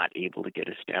was not able to get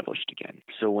established again.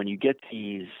 So when you get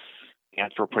these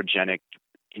anthropogenic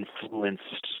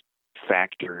influenced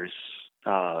factors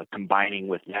combining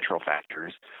with natural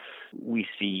factors, we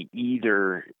see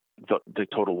either the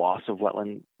total loss of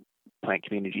wetland plant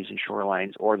communities and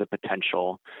shorelines or the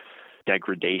potential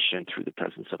degradation through the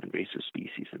presence of invasive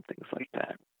species and things like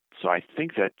that. So I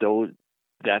think that those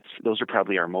are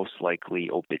probably our most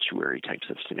likely obituary types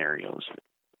of scenarios.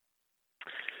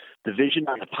 The vision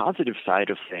on the positive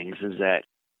side of things is that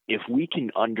if we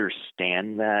can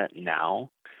understand that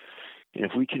now, and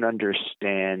if we can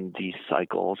understand these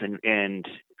cycles, and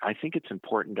I think it's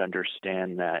important to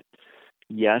understand that,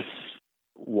 yes,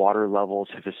 water levels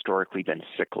have historically been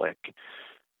cyclic,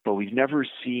 but we've never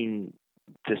seen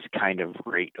this kind of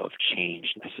rate of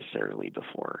change necessarily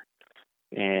before.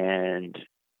 And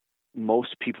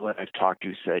most people that I've talked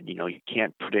to said, you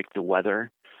can't predict the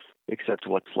weather, except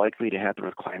what's likely to happen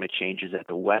with climate change is that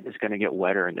the wet is going to get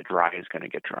wetter and the dry is going to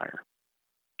get drier.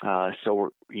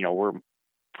 So we're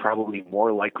probably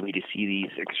more likely to see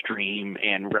these extreme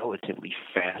and relatively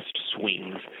fast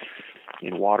swings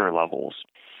in water levels.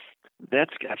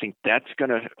 I think that's going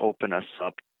to open us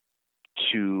up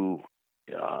to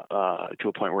a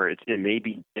point where it may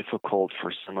be difficult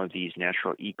for some of these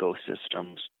natural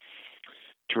ecosystems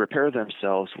to repair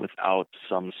themselves without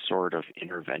some sort of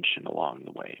intervention along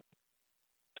the way.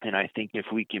 And I think if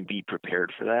we can be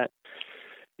prepared for that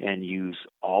and use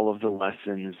all of the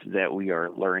lessons that we are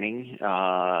learning,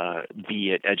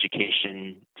 be it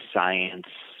education, science,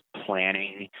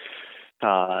 planning,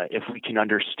 if we can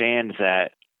understand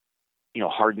that,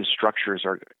 hardened structures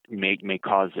may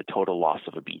cause the total loss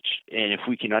of a beach. And if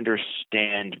we can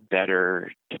understand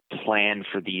better to plan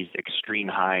for these extreme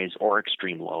highs or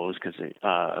extreme lows, because it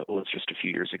was just a few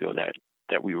years ago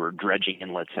that we were dredging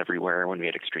inlets everywhere when we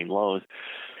had extreme lows.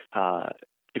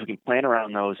 If we can plan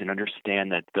around those and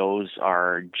understand that those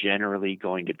are generally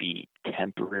going to be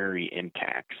temporary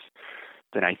impacts,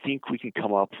 then I think we can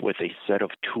come up with a set of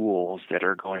tools that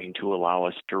are going to allow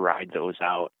us to ride those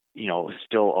out,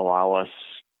 still allow us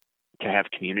to have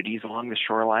communities along the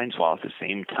shorelines while at the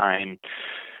same time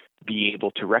be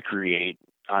able to recreate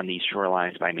on these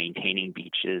shorelines by maintaining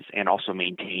beaches and also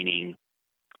maintaining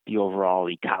the overall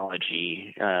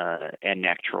ecology and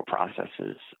natural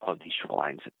processes of these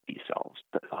shorelines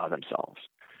themselves.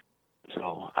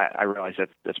 So I realize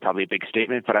that's probably a big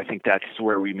statement, but I think that's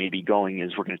where we may be going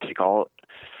is we're going to take all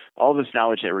this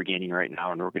knowledge that we're gaining right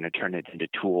now and we're going to turn it into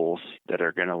tools that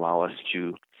are going to allow us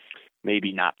to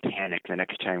maybe not panic the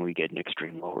next time we get an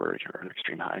extreme low or an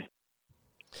extreme high.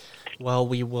 Well,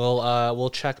 we will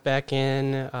we'll check back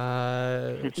in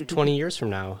 20 years from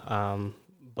now.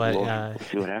 But we'll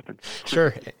see what happens.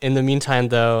 Sure. In the meantime,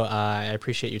 though, I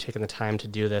appreciate you taking the time to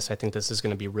do this. I think this is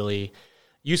going to be really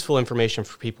useful information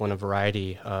for people in a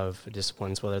variety of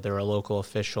disciplines, whether they're a local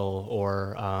official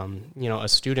or a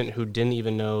student who didn't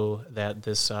even know that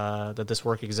this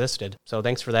work existed. So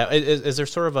thanks for that. Is there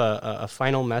sort of a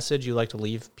final message you'd like to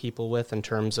leave people with in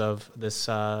terms of this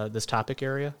topic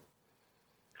area?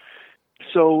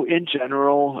 So in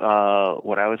general,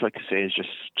 what I always like to say is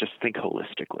just think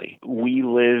holistically. We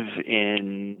live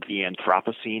in the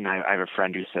Anthropocene. I have a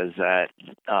friend who says that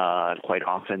quite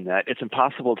often, that it's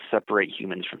impossible to separate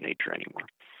humans from nature anymore.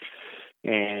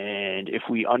 And if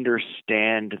we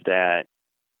understand that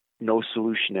no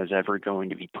solution is ever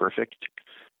going to be perfect,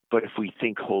 but if we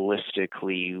think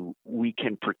holistically, we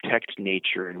can protect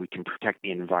nature and we can protect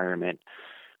the environment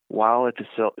while at the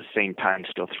same time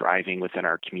still thriving within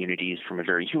our communities from a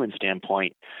very human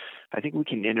standpoint. I think we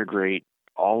can integrate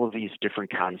all of these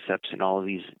different concepts and all of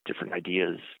these different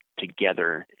ideas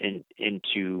together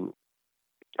into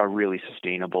a really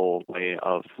sustainable way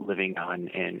of living on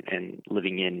and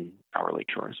living in our lake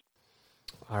shores.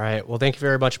 All right. Well, thank you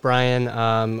very much, Brian.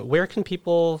 Where can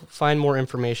people find more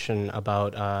information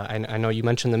about, I know you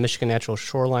mentioned the Michigan Natural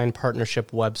Shoreline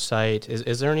Partnership website.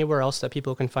 Is there anywhere else that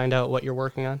people can find out what you're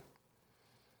working on?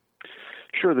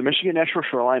 Sure. The Michigan Natural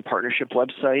Shoreline Partnership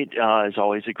website is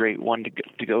always a great one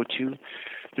to go to.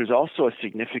 There's also a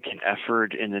significant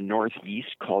effort in the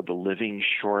Northeast called the Living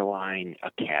Shoreline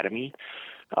Academy.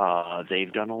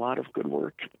 They've done a lot of good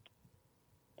work.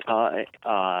 And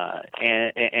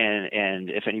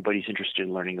if anybody's interested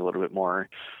in learning a little bit more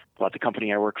about the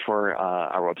company I work for,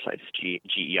 our website is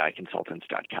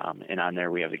geiconsultants.com. And on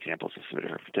there we have examples of some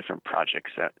different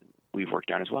projects that we've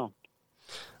worked on as well.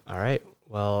 All right.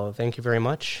 Well, thank you very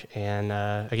much. And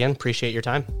again, appreciate your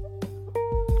time.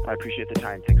 I appreciate the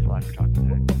time. Thanks a lot for talking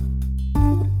today.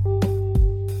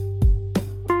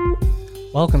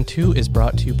 Welcome to is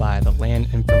brought to you by the Land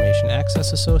Information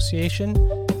Access Association.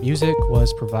 Music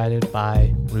was provided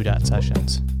by Blue Dot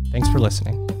Sessions. Thanks for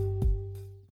listening.